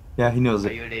the way. Yeah, he knows Are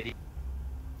it. you ready?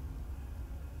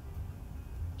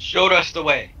 Show us the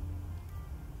way.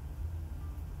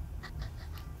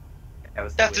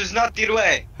 That is not the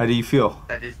way. How do you feel?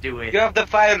 That is the way. You have to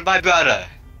fire my brother.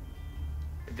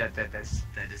 That is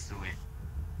the way.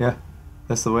 Yeah,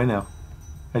 that's the way now.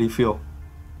 How do you feel?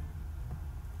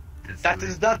 That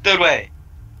is not the way.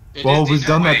 Well, we've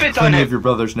done that to Spit on plenty him. of your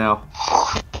brothers now.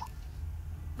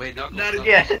 Wait, no, Not no,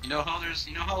 again. You know how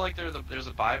like there's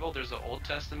a Bible, there's the Old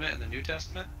Testament and the New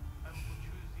Testament.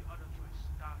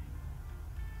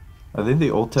 Are they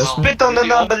the Old Testament? Spit on the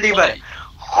non-believer.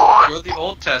 You're the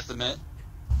Old Testament,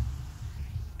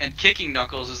 and kicking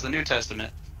knuckles is the New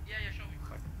Testament.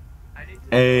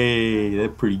 Hey,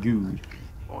 that's pretty good.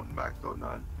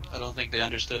 I don't think they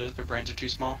understood it. Their brains are too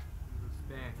small.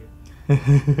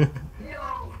 I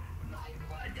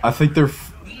think they're.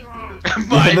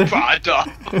 My brother.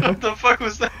 What the fuck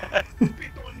was that?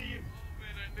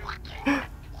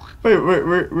 Wait,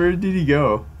 where did he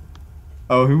go?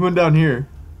 Oh, he went down here.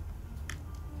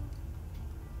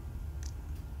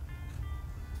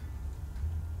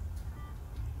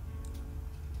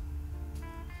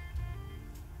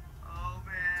 Oh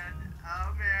man,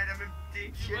 I'm in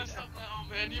deep shit. You messed up now,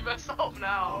 man. You messed up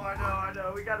now. Oh, I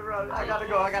know. We gotta run. I gotta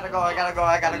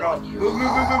go.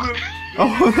 Move.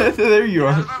 Oh, there you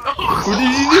are. What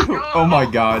did you do? Oh my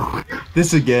god.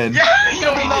 This again.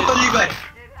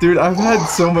 Dude, I've had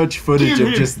so much footage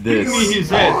of just this. Give me his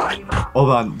head. Hold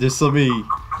on, just let me.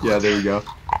 Yeah, there you go.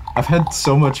 I've had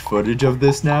so much footage of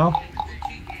this now.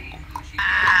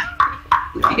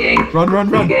 Run. Run.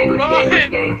 Gucci gang.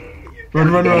 Run.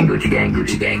 Gucci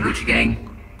gang.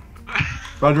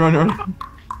 Run.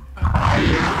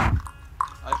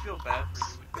 I feel bad for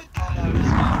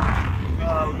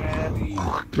Oh man.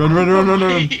 Run.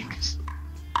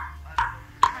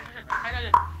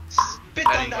 spit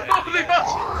on that.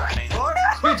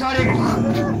 Spit on it.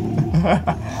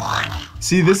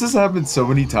 See, this has happened so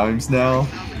many times now.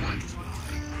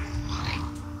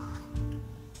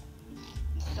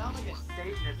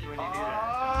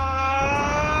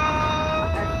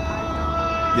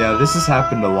 Yeah, this has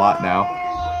happened a lot now.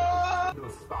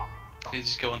 He's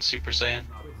just going Super Saiyan.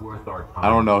 I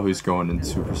don't know who's going in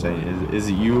Super Saiyan. Is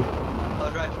it you?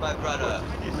 Alright, my brother.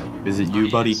 Is it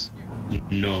you, buddy?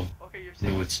 No.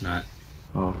 No, it's not.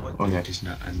 Oh, okay. It's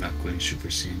not. I'm not going Super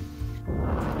Saiyan.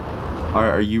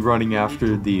 Are you running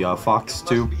after the fox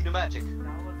too?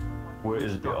 Where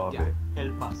is the other?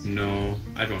 No,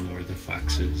 I don't know where the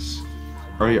fox is.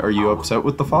 Are you upset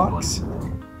with the fox?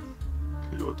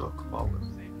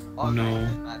 No.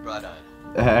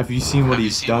 Have you seen what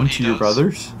he's done to your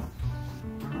brothers?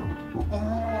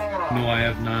 No, I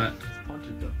have not.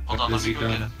 Hold on, What has let me he go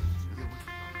get done?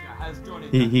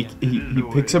 him. He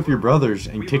picks up your brothers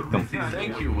and kicked them.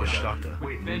 Thank you, Doctor.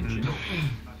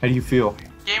 How do you feel?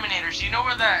 Gaminators, do you know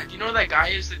where that guy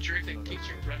is, the jerk that kicked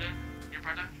your brother?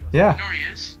 Yeah. You know where he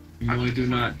is? No, I do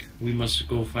not. We must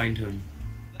go find him.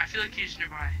 I feel like he's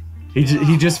nearby.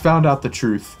 He just found out the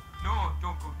truth. No,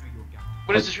 don't go to your guy.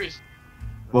 What is the truth?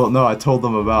 Well, no, I told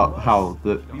them about how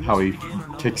he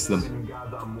kicks them.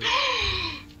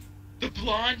 The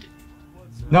blonde?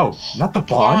 No, not the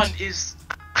blonde. Blonde is...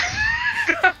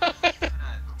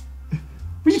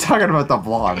 What are you talking about, the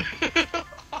blonde?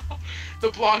 The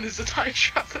blonde is the time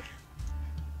traveler.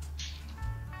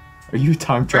 Are you a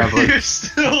time traveler? You're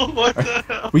still, what the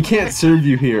hell? We can't serve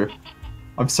you here.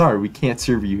 I'm sorry, we can't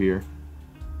serve you here.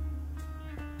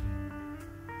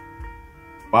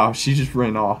 Wow, she just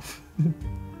ran off.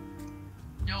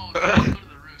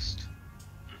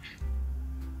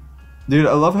 Dude,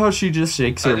 I love how she just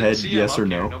shakes her head yes or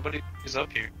no. Nobody is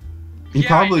up here. He Yeah,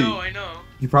 probably, I know.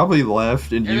 He probably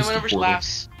left and And then used whenever the she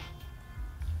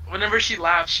portal.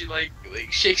 laughs, she like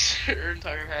shakes her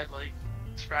entire head like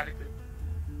sporadically.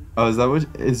 Oh, is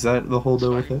that the whole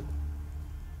deal with it?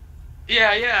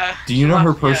 Yeah. Do you know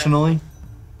her personally?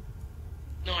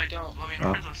 No, I don't. I mean, Oh.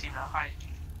 our friends don't seem that high.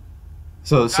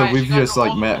 So Guys, we've you gotta just go like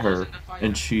all the met rules her, and define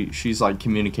and them. she's like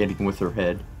communicating with her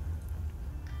head.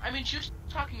 I mean, she was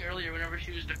talking earlier whenever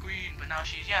she was the queen, but now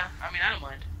she's, yeah, I mean, I don't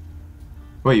mind.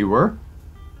 Wait, you were?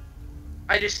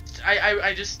 I just,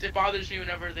 it bothers me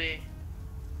whenever they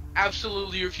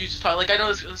absolutely refuse to talk. Like, I know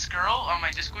this girl on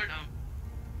my Discord,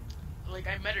 like,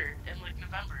 I met her in, like,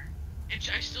 November. And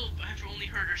I still have only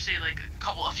heard her say, like,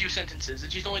 a few sentences,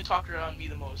 and she's only talked around me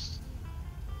the most.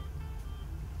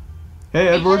 Hey,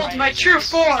 Edward. Behold my true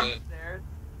form!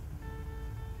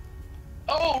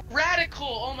 Oh, Radical!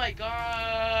 Oh my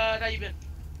god, how you been?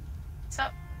 What's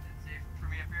up? For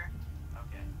me up here?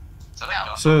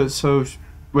 Okay. So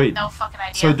wait. No fucking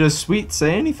idea. So does Sweet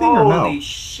say anything or no? Holy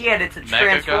shit, it's a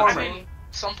Mega transformer. I mean,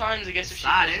 sometimes I guess if she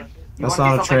Not feels it. like it. That's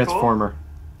wanna not see a something cool? transformer.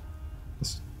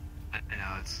 I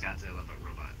know, it's Godzilla, but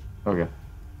robot. Okay.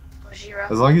 Gojira.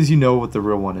 As long as you know what the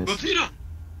real one is. Godzilla!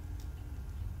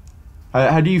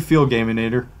 How do you feel,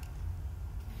 Gaminator?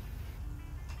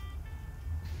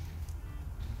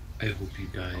 I hope you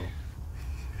die.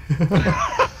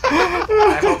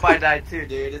 I hope I die too,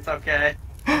 dude. It's okay.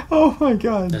 Oh my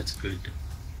god. That's good.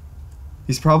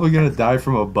 He's probably gonna die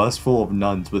from a bus full of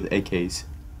nuns with AKs.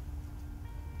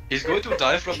 He's going to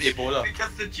die from Ebola.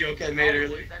 Because the joke I made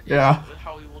earlier. Yeah.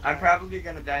 I'm probably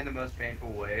gonna die in the most painful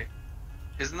way.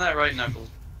 Isn't that right, Knuckles?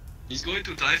 He's going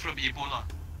to die from Ebola.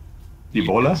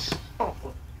 Ebola?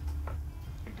 Ebola.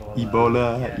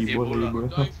 Ebola, Yes. Ebola, You're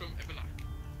Ebola. dying from Ebola.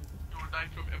 You're dying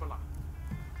from Ebola.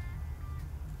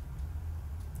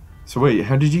 So wait,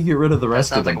 how did you get rid of the That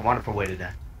rest of sounds like them? a wonderful way to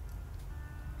die.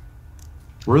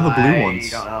 Where are the blue I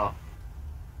ones? don't know.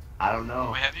 I don't know.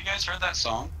 Wait, have you guys heard that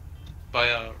song by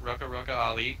Rucka Rucka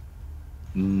Ali?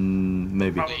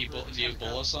 Maybe. The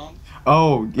Ebola song?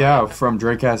 Oh, yeah, from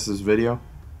Drakecaster's video.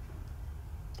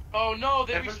 Oh no,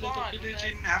 they respawned.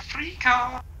 In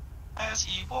Africa as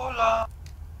Ebola.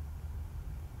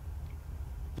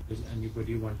 Does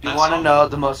anybody want You want to know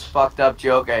the most fucked up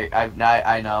joke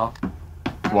I know?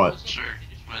 What? Sure.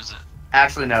 What is it?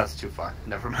 Actually, no, it's too far.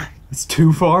 Never mind. It's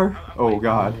too far? Oh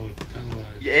god.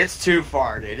 Yeah, it's too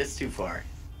far, dude. It's too far.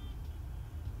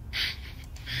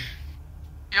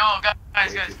 Yo,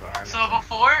 guys. So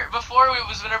before it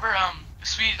was whenever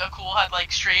Sweet Cool had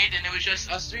like strayed, and it was just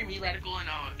us three, me, Radical, and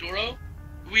Doro.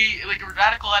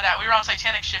 Radical we were on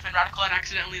Titanic ship, and Radical had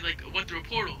accidentally like went through a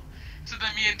portal. So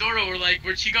then me and Doro were like,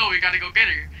 "Where'd she go? We gotta go get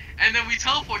her." And then we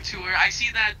teleport to her. I see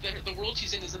that the world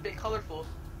she's in is a bit colorful.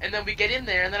 And then we get in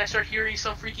there, and then I start hearing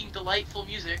some freaking delightful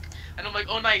music, and I'm like,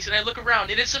 "Oh, nice!" And I look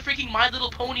around, and it's a freaking My Little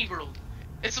Pony world.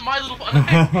 It's a My Little Pony.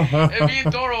 And me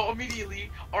and Doro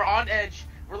immediately are on edge.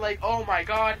 We're like, "Oh my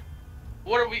god,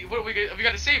 what are we we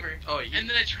gotta save her." Oh, yeah. And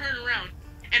then I turn around,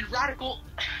 and Radical,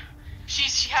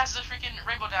 she has the freaking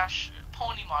Rainbow Dash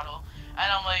pony model,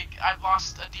 and I'm like, "I've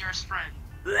lost a dearest friend."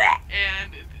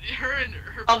 And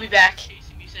her I'll be back.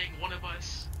 chasing me, saying, "One of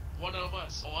us, one of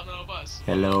us, one of us."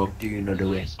 Hello. Do you know the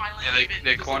way? Yeah,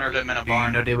 they cornered him in a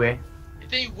barn. Do you know the way?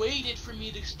 They waited for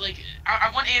me to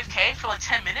I went AFK for like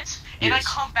 10 minutes, and Yes. I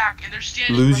come back and they're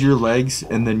standing. Lose right your there. legs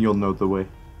and then you'll know the way.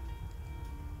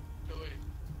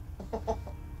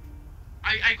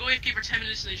 I go AFK for 10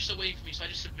 minutes and they're still waiting for me, so I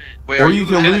just submit. Wait, Or are you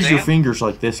can lose your Dan? fingers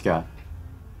like this guy.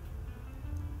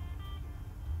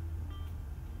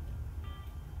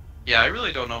 Yeah, I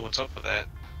really don't know what's up with that.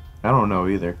 I don't know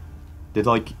either.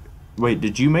 Wait,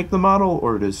 did you make the model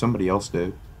or did somebody else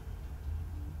do?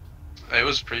 It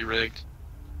was pre-rigged.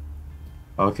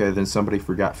 Okay, then somebody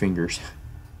forgot fingers.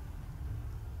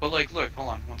 But like, look, hold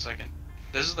on 1 second.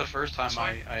 This is the first time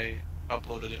I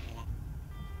uploaded it.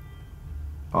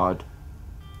 Odd.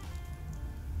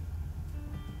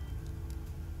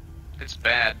 It's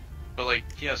bad, but like,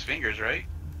 he has fingers, right?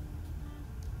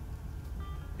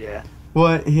 Yeah.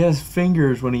 What? He has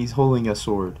fingers when he's holding a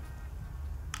sword.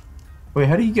 Wait,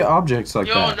 how do you get objects like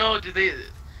Yo, that? no, dude,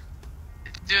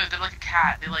 they're like a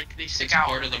cat. They stick It's out.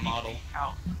 part when of the they need to model. be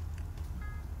Out.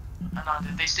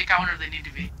 No, they stick out whenever they need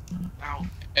to be out.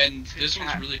 And this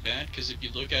one's really bad because if you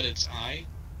look at its eye,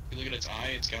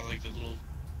 it's got like the little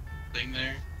thing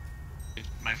there.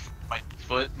 My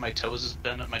foot, my toes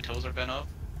are bent up,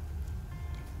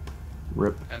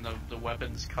 Rip. and the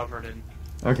weapon's covered in.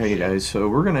 Okay, guys, so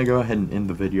we're gonna go ahead and end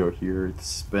the video here.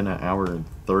 It's been an hour and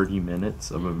 30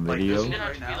 minutes of a video. It's gonna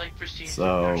have to be like pristine.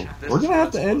 So, This we're is gonna have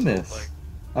what to it's end supposed to this.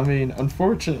 look I mean,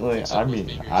 unfortunately, What's up with I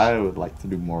fingers? would like to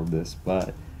do more of this,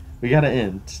 but we gotta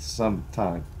end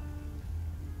sometime.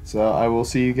 So, I will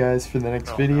see you guys for the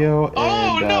next video,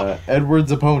 and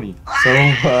Edward's a pony. So,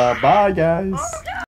 bye, guys!